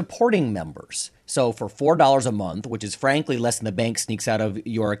supporting members. So for $4 a month, which is frankly less than the bank sneaks out of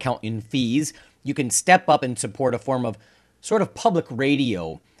your account in fees, you can step up and support a form of sort of public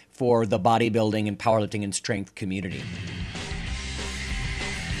radio for the bodybuilding and powerlifting and strength community.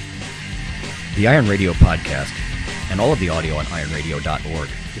 The Iron Radio podcast and all of the audio on ironradio.org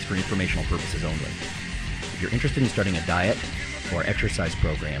is for informational purposes only. If you're interested in starting a diet or exercise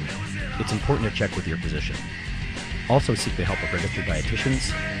program, it's important to check with your physician. Also seek the help of registered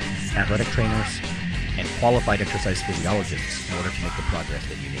dietitians, athletic trainers, and qualified exercise physiologists in order to make the progress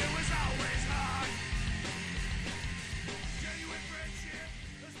that you need.